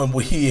seeing when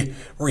we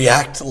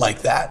react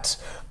like that.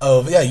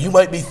 You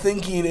might be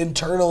thinking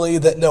internally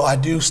that, no, I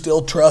do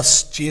still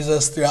trust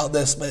Jesus throughout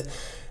this, but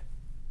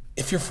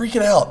if you're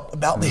freaking out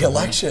about the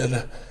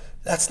election,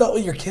 that's not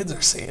what your kids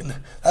are seeing.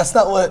 That's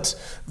not what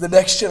the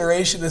next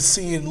generation is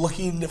seeing,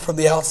 looking from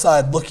the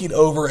outside, looking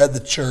over at the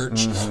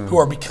church, who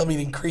are becoming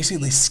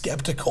increasingly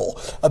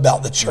skeptical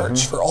about the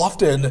church. For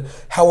often,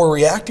 how we're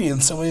reacting in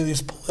so many of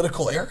these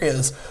political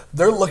areas,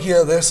 they're looking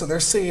at this and they're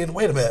saying,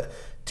 wait a minute,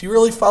 do you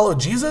really follow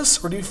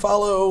Jesus or do you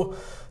follow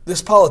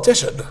this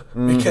politician?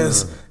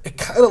 Because it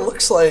kind of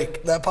looks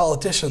like that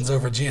politician's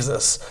over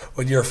Jesus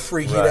when you're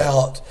freaking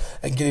out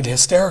and getting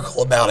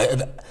hysterical about it.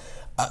 And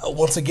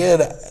once again,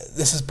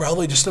 this is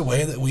probably just a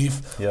way that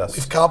we've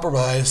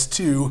compromised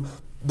to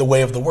the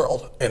way of the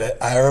world. And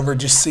I remember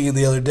just seeing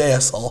the other day, I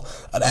saw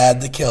an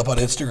ad that came up on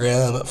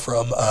Instagram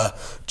from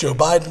Joe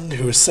Biden,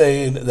 who was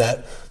saying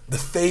that the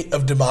fate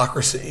of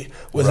democracy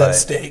was at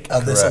stake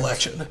on this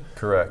election.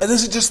 Correct. And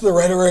this is just the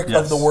rhetoric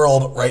of the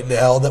world right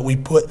now, that we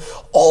put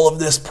all of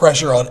this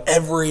pressure on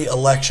every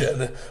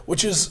election,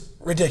 which is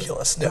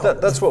ridiculous. Now,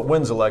 that's what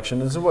wins election.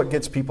 This is what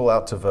gets people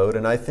out to vote.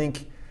 And I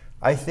think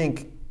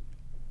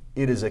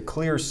it is a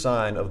clear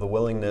sign of the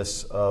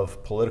willingness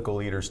of political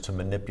leaders to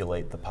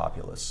manipulate the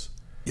populace.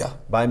 Yeah.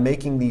 By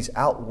making these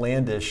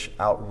outlandish,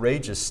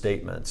 outrageous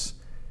statements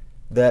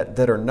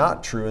that are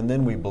not true, and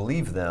then we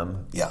believe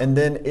them, and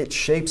then it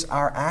shapes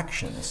our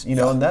actions.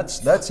 And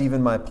that's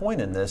even my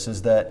point in this,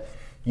 is that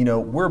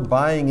we're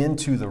buying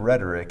into the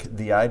rhetoric,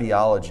 the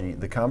ideology,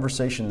 the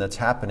conversation that's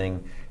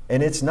happening,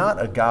 and it's not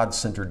a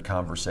God-centered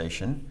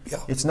conversation. Yeah.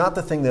 It's not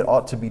the thing that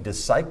ought to be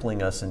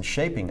discipling us and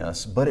shaping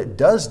us, but it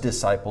does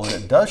disciple and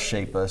it does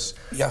shape us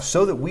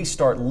so that we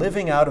start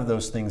living out of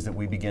those things that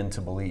we begin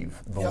to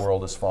believe the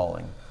world is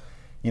falling.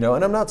 And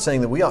I'm not saying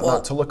that we ought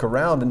not to look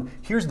around, and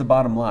here's the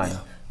bottom line.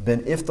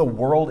 Then if the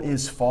world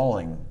is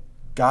falling,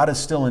 God is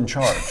still in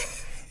charge.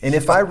 And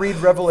if I read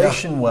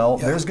Revelation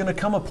there's going to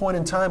come a point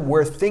in time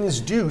where things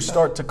do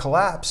start to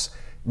collapse.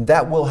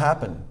 That will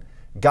happen.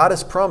 God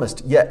has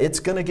promised, it's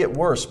going to get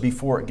worse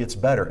before it gets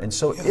better. And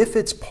so if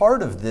it's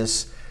part of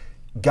this,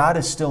 God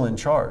is still in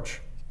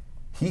charge.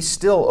 He's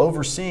still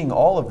overseeing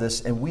all of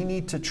this, and we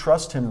need to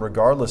trust him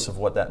regardless of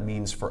what that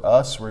means for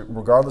us,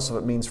 regardless of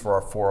what it means for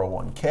our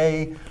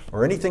 401k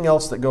or anything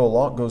else that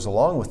goes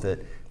along with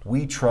it.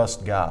 We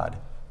trust God.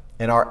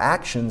 And our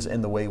actions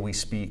and the way we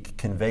speak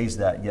conveys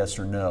that yes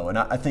or no. And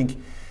I think,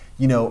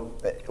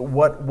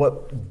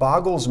 what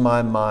boggles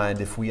my mind,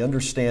 if we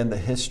understand the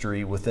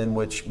history within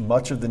which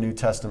much of the New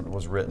Testament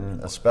was written,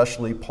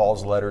 especially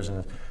Paul's letters,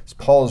 and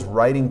Paul is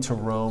writing to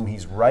Rome,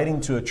 he's writing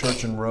to a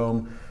church in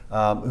Rome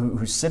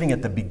who's sitting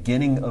at the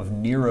beginning of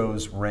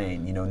Nero's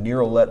reign.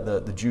 Nero let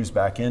the Jews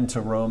back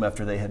into Rome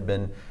after they had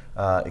been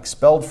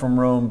expelled from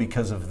Rome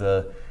because of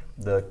the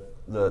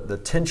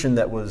tension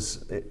that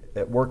was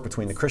at work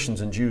between the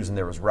Christians and Jews, and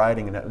there was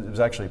rioting, and it was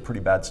actually a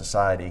pretty bad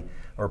society,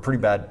 or a pretty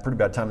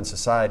bad time in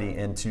society.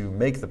 And to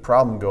make the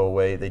problem go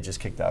away, they just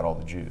kicked out all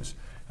the Jews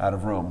out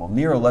of Rome. Well,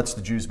 Nero lets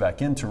the Jews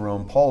back into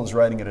Rome. Paul is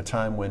writing at a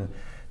time when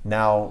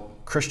now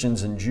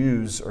Christians and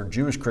Jews, or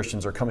Jewish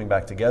Christians, are coming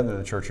back together to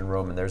the church in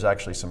Rome, and there's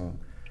actually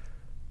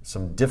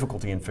some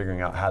difficulty in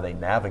figuring out how they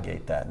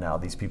navigate that now,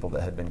 these people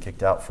that had been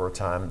kicked out for a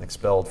time,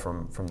 expelled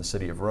from the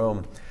city of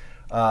Rome.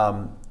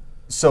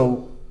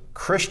 So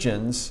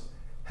Christians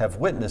have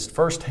witnessed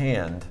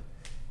firsthand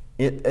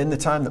it in the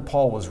time that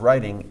Paul was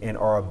writing, and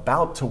are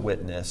about to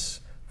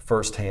witness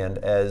firsthand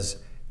as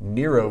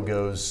Nero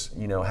goes,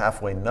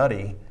 halfway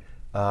nutty,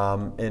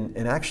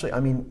 and actually,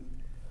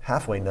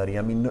 halfway nutty.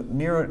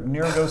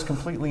 Nero goes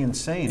completely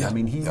insane.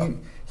 Yeah.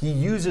 He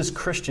uses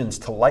Christians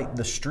to light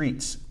the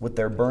streets with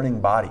their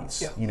burning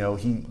bodies. Yeah.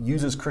 He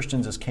uses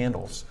Christians as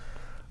candles.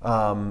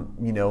 And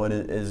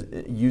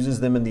it uses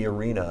them in the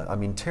arena.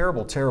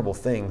 Terrible, terrible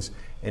things.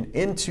 And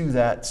into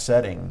that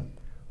setting,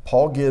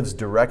 Paul gives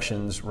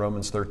directions,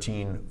 Romans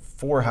 13,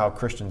 for how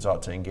Christians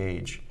ought to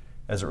engage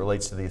as it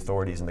relates to the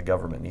authorities in the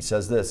government. And he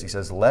says this, he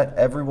says, "Let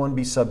everyone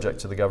be subject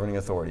to the governing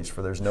authorities,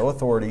 for there's no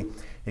authority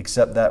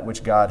except that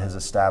which God has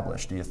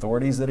established. The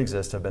authorities that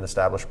exist have been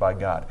established by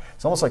God."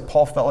 It's almost like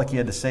Paul felt like he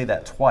had to say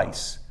that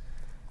twice.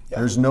 Yeah.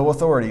 There's no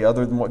authority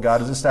other than what God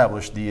has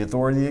established. The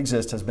authority that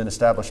exists has been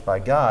established by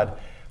God.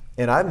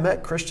 And I've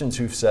met Christians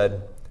who've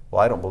said,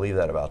 "Well, I don't believe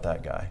that about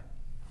that guy."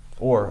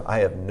 Or, "I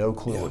have no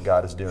clue what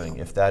God is doing."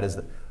 If that is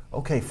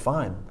okay,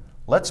 fine.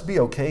 Let's be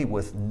okay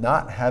with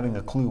not having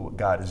a clue what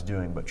God is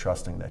doing, but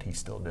trusting that he's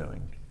still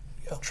doing.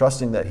 Yeah.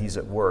 Trusting that he's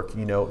at work,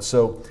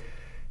 So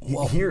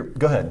here,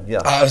 go ahead. Yeah.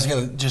 I was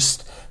going to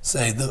just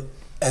say,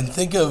 and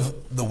think of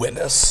the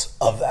witness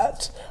of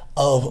that.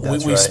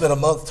 We spent a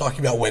month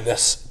talking about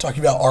witness, talking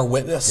about our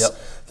witness. Yep.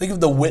 Think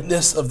of the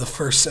witness of the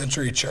first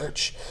century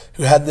church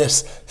who had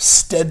this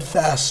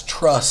steadfast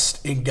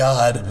trust in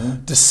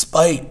God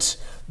despite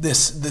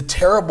the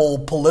terrible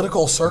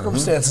political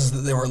circumstances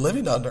that they were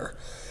living under.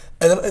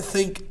 And then I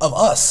think of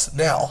us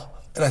now,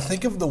 and I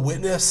think of the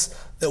witness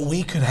that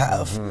we could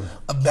have.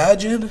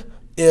 Imagine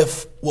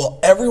if,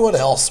 everyone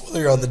else,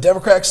 whether you're on the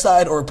Democratic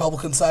side or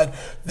Republican side,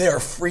 they are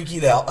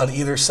freaking out on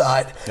either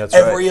side.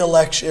 Every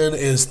election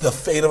is the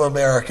fate of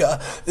America.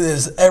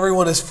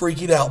 Everyone is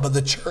freaking out, but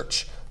the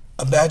church,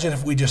 imagine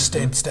if we just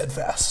stayed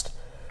steadfast.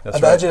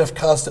 Imagine if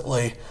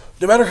constantly,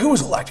 no matter who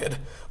was elected,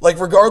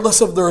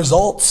 regardless of the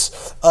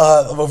results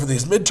of over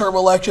these midterm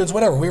elections,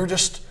 whatever, we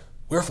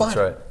were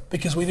fine.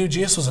 Because we knew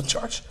Jesus was in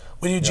charge.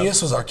 We knew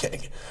Jesus was our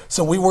king.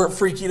 So we weren't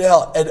freaking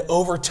out. And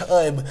over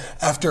time,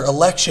 after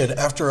election,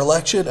 after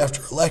election,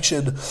 after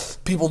election,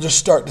 people just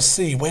start to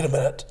see, wait a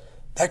minute,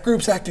 that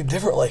group's acting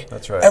differently.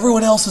 That's right.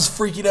 Everyone else is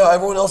freaking out.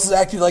 Everyone else is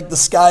acting like the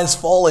sky is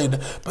falling.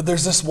 But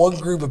there's this one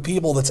group of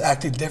people that's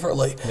acting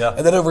differently. Yeah.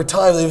 And then over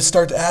time, they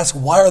start to ask,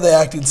 why are they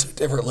acting so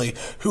differently?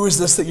 Who is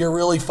this that you're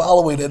really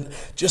following? And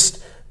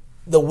just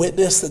the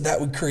witness that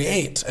would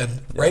create. And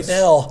right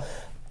now,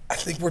 I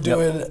think we're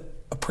doing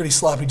a pretty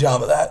sloppy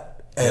job of that.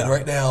 And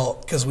right now,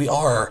 because we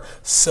are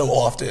so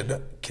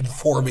often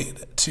conforming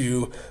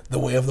to the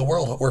way of the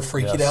world, we're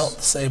freaking out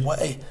the same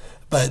way.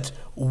 But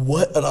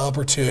what an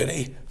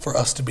opportunity for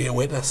us to be a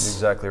witness.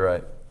 Exactly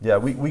right. Yeah,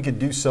 we could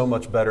do so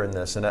much better in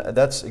this. And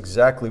that's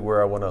exactly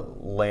where I want to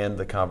land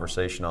the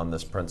conversation on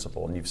this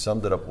principle. And you've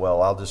summed it up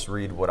well. I'll just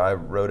read what I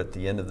wrote at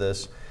the end of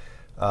this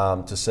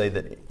to say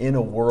that in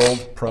a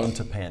world prone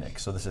to panic,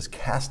 so this is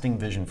casting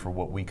vision for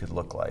what we could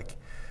look like,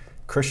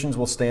 Christians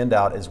will stand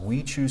out as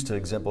we choose to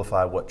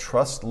exemplify what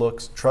trust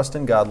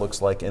in God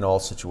looks like in all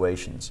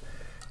situations.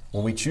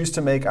 When we choose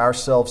to make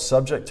ourselves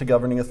subject to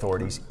governing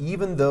authorities,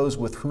 even those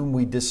with whom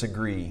we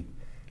disagree,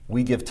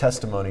 we give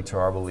testimony to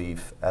our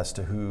belief as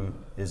to who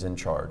is in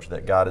charge,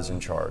 that God is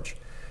in charge.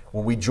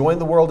 When we join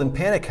the world in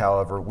panic,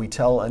 however, we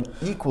tell an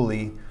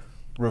equally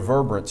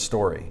reverberant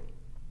story.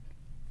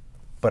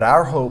 But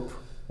our hope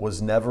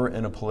was never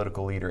in a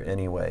political leader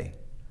anyway.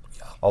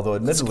 Although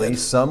admittedly,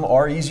 some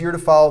are easier to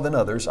follow than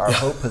others, our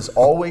hope has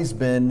always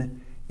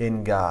been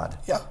in God.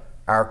 Yeah.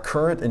 Our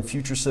current and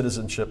future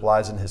citizenship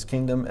lies in his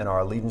kingdom, and our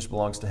allegiance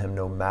belongs to him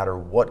no matter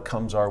what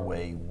comes our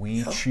way.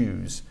 We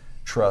choose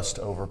trust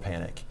over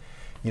panic.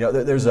 You know,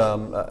 there's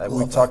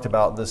we've talked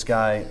about this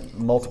guy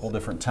multiple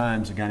different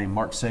times. A guy named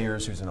Mark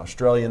Sayers, who's an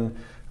Australian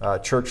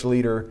church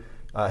leader,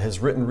 has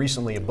written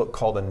recently a book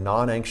called A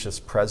Non-Anxious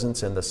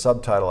Presence, and the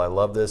subtitle, I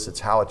love this,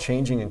 it's How a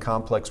Changing and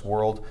Complex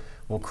World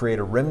Will Create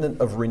a Remnant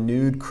of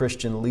Renewed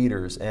Christian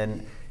Leaders.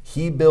 And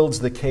he builds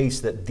the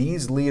case that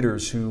these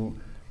leaders who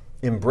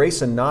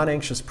embrace a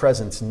non-anxious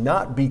presence,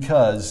 not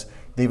because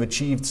they've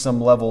achieved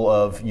some level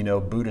of, you know,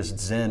 Buddhist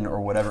Zen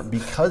or whatever,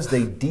 because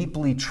they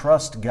deeply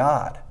trust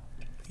God.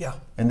 Yeah.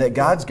 And that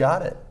God's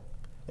got it.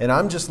 And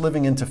I'm just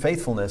living into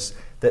faithfulness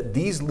that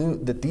these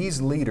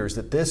leaders,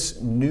 that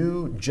this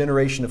new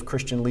generation of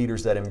Christian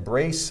leaders that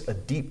embrace a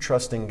deep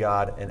trust in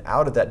God and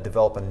out of that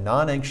develop a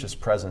non-anxious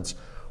presence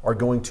are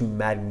going to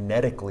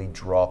magnetically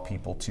draw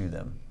people to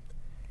them.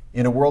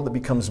 In a world that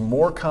becomes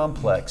more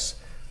complex,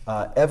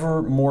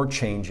 ever more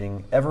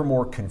changing, ever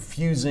more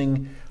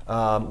confusing,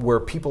 where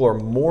people are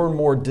more and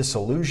more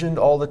disillusioned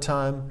all the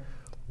time,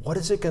 what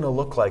is it going to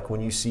look like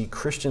when you see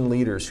Christian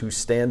leaders who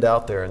stand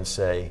out there and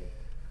say,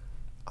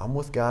 I'm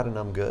with God and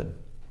I'm good?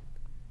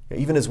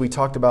 Even as we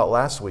talked about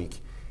last week,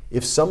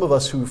 if some of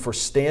us who, for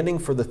standing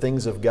for the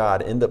things of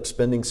God, end up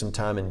spending some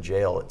time in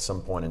jail at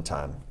some point in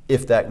time,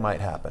 if that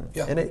might happen,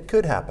 and it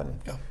could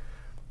happen,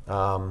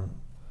 and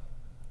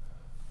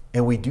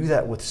we do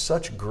that with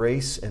such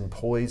grace and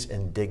poise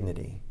and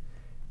dignity,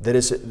 that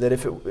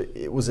if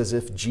it was as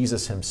if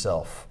Jesus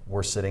himself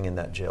were sitting in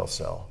that jail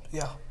cell.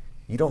 Yeah.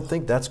 You don't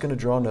think that's going to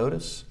draw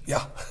notice?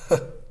 Yeah.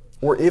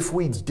 Or if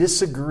we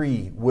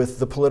disagree with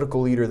the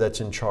political leader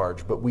that's in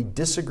charge, but we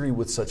disagree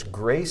with such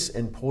grace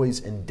and poise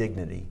and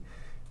dignity,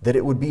 that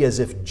it would be as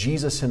if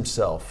Jesus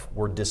himself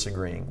were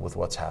disagreeing with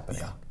what's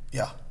happening. Yeah.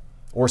 Yeah.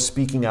 Or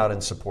speaking out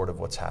in support of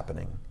what's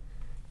happening.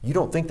 You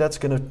don't think that's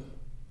going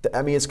to,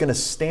 I mean, it's going to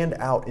stand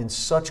out in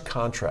such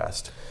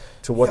contrast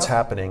to what's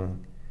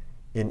happening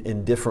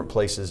in different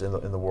places in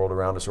the world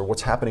around us, or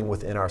what's happening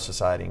within our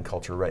society and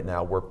culture right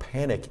now, where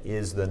panic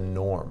is the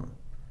norm.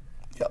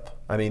 Yep.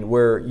 I mean,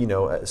 where, you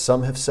know,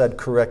 some have said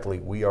correctly,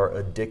 we are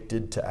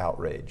addicted to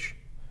outrage.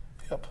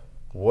 Yep.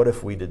 What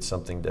if we did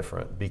something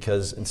different?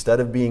 Because instead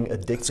of being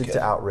addicted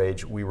to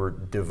outrage, we were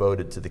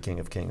devoted to the King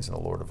of Kings and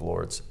the Lord of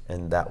Lords,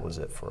 and that was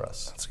it for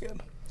us. That's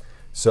good.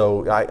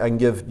 So I can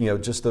give, you know,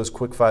 just those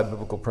quick 5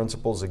 biblical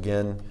principles.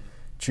 Again,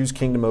 choose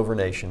kingdom over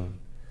nation,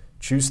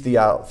 choose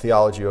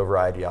theology over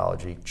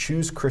ideology,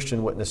 choose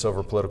Christian witness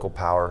over political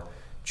power,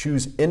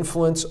 choose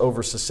influence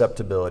over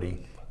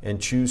susceptibility,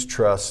 and choose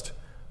trust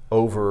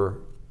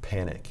over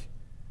panic.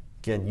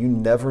 Again, you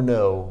never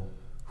know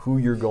who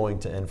you're going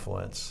to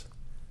influence.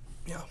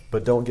 Yeah.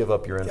 But don't give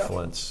up your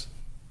influence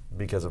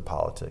because of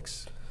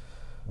politics.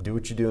 Do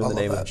what you do in the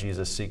name of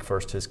Jesus. Seek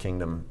first his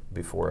kingdom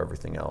before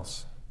everything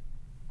else.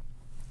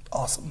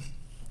 Awesome.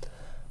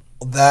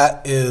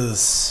 Well,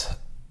 it's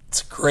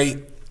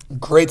a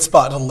great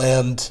spot to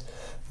land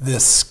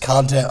this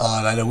content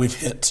on. I know we've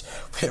hit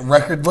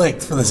record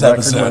length for this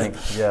episode.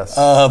 Yes.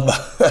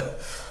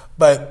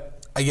 But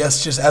I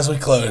guess just as we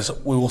close,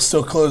 we will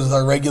still close with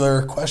our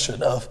regular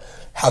question of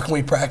how can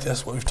we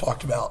practice what we've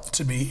talked about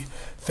to be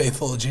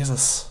faithful to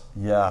Jesus?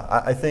 Yeah,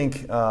 I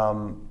think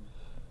the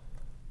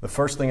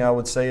first thing I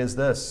would say is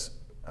this.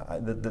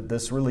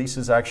 This release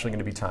is actually going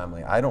to be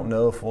timely. I don't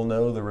know if we'll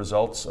know the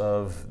results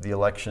of the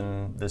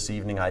election this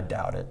evening. I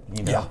doubt it.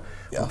 You know,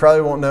 we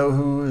probably won't know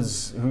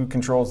who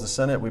controls the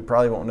Senate. We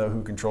probably won't know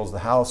who controls the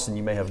House, and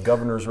you may have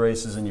governor's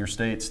races in your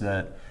states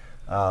that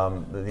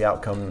the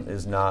outcome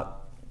is not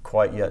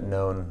quite yet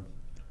known.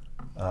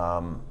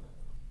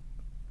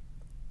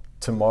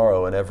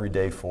 Tomorrow and every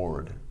day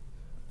forward,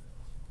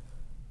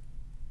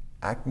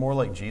 act more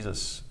like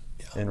Jesus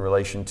in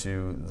relation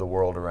to the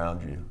world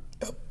around you.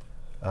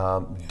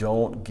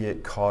 Don't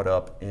get caught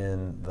up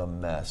in the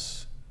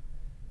mess.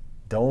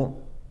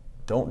 Don't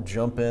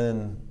jump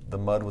in the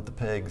mud with the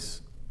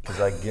pigs,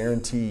 because I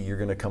guarantee you're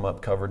going to come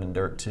up covered in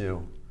dirt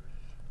too.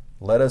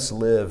 Let us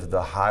live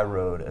the high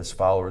road as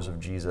followers of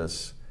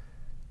Jesus,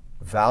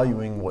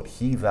 valuing what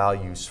he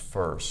values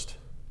first.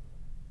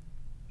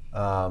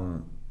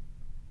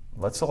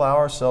 Let's allow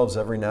ourselves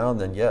every now and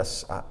then,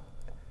 yes,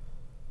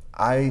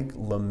 I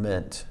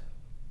lament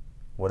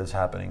what is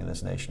happening in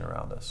this nation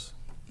around us.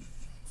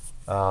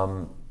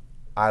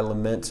 I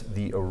lament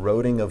the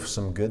eroding of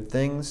some good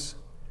things,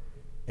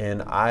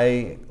 and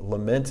I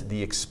lament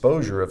the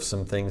exposure of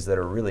some things that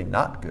are really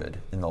not good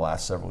in the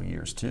last several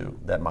years too,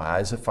 that my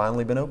eyes have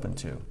finally been opened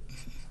to.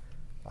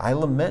 I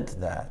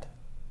lament that.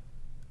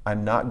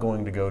 I'm not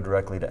going to go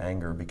directly to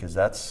anger, because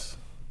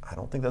I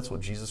don't think that's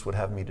what Jesus would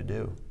have me to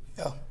do.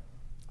 Yeah.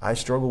 I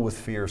struggle with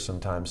fear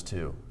sometimes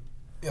too.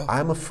 Yeah.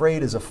 I'm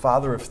afraid as a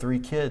father of 3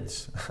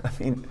 kids. I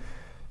mean,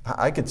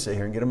 I could sit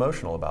here and get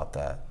emotional about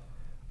that.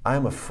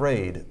 I'm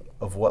afraid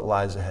of what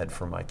lies ahead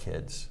for my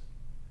kids.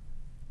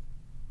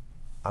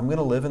 I'm going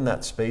to live in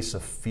that space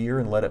of fear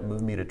and let it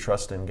move me to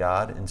trust in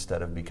God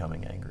instead of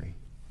becoming angry.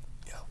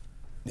 Yeah.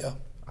 Yeah.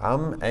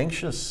 I'm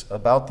anxious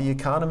about the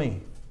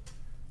economy.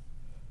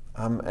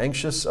 I'm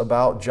anxious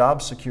about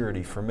job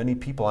security for many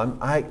people.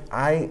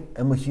 I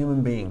am a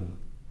human being.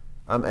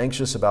 I'm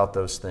anxious about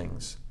those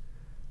things.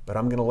 but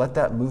I'm going to let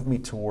that move me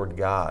toward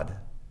God.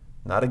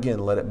 Not again,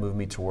 let it move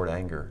me toward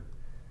anger.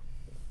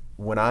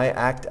 When I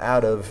act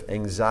out of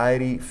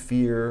anxiety,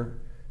 fear,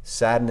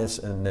 sadness,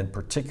 and then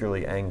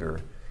particularly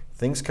anger,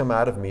 things come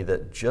out of me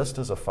that just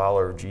as a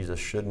follower of Jesus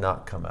should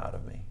not come out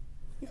of me.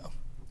 Yeah.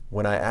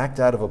 When I act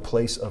out of a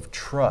place of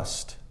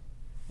trust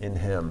in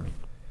Him,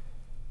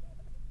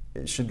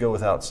 it should go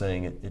without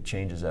saying it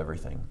changes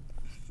everything.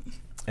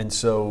 And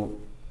so,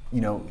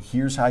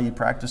 here's how you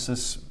practice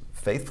this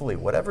faithfully,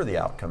 whatever the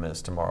outcome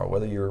is tomorrow,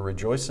 whether you're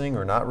rejoicing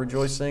or not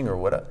rejoicing or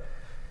what.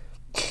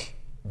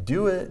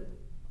 Do it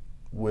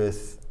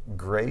with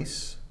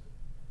grace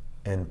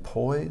and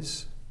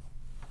poise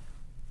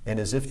and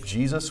as if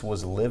Jesus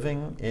was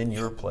living in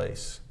your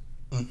place.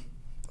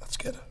 That's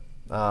good.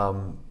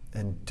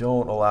 And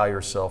don't allow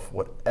yourself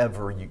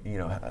whatever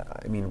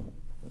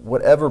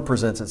whatever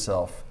presents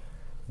itself,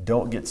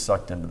 don't get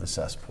sucked into the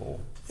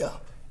cesspool. Yeah.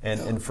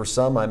 And for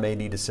some, I may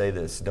need to say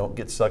this, don't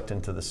get sucked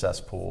into the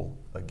cesspool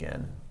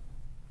again.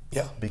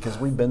 Yeah. Because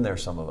we've been there,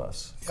 some of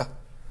us. Yeah.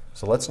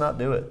 So let's not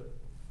do it.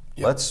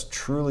 Yeah. Let's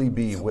truly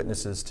be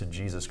witnesses to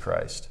Jesus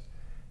Christ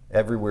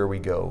everywhere we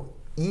go,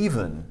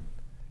 even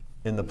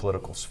in the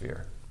political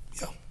sphere.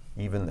 Yeah.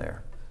 Even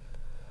there.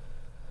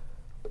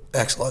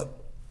 Excellent.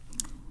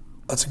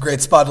 That's a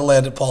great spot to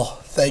land it, Paul.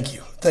 Thank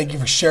you. Thank you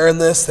for sharing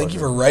this. Thank you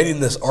for writing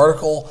this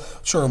article. I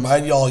should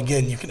remind you all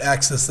again, you can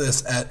access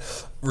this at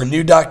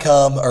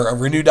renew.com or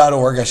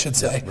renew.org, I should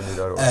say.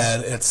 renew.org.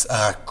 And it's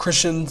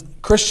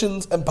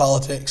Christians and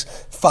Politics,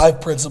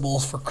 5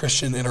 Principles for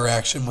Christian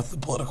Interaction with the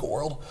Political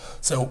World.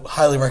 So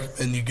highly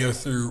recommend you go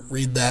through,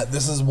 read that.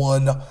 This is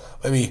one,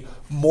 maybe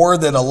more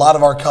than a lot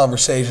of our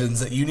conversations,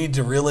 that you need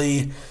to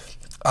really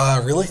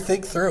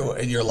think through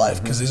in your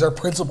life, because these are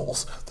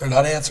principles. They're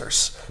not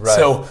answers. Right.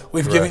 So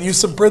we've given you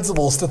some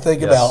principles to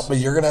think about, but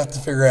you're going to have to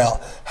figure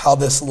out how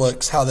this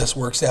looks, how this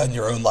works out in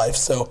your own life.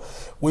 So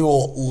we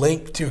will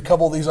link to a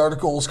couple of these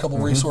articles, a couple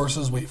of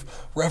resources we've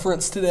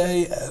referenced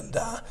today, and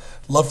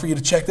love for you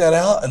to check that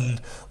out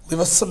and leave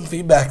us some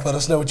feedback. Let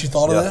us know what you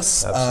thought of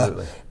this.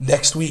 Absolutely.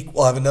 Next week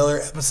we'll have another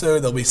episode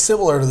that'll be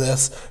similar to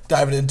this,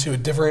 diving into a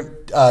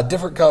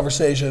different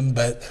conversation,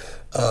 but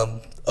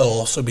it'll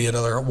also be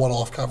another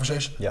one-off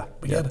conversation. Yeah.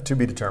 Good. To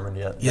be determined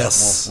yet.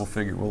 Yes.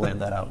 We'll land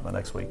that out by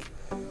next week.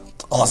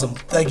 Awesome.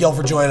 Thank you all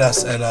for joining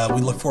us, and we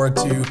look forward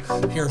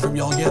to hearing from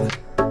y'all again.